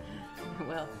Instagram.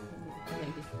 Well,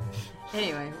 maybe.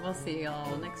 Anyway, we'll see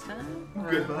y'all next time.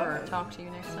 Goodbye. Or talk to you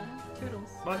next time. Toodles.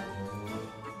 Bye.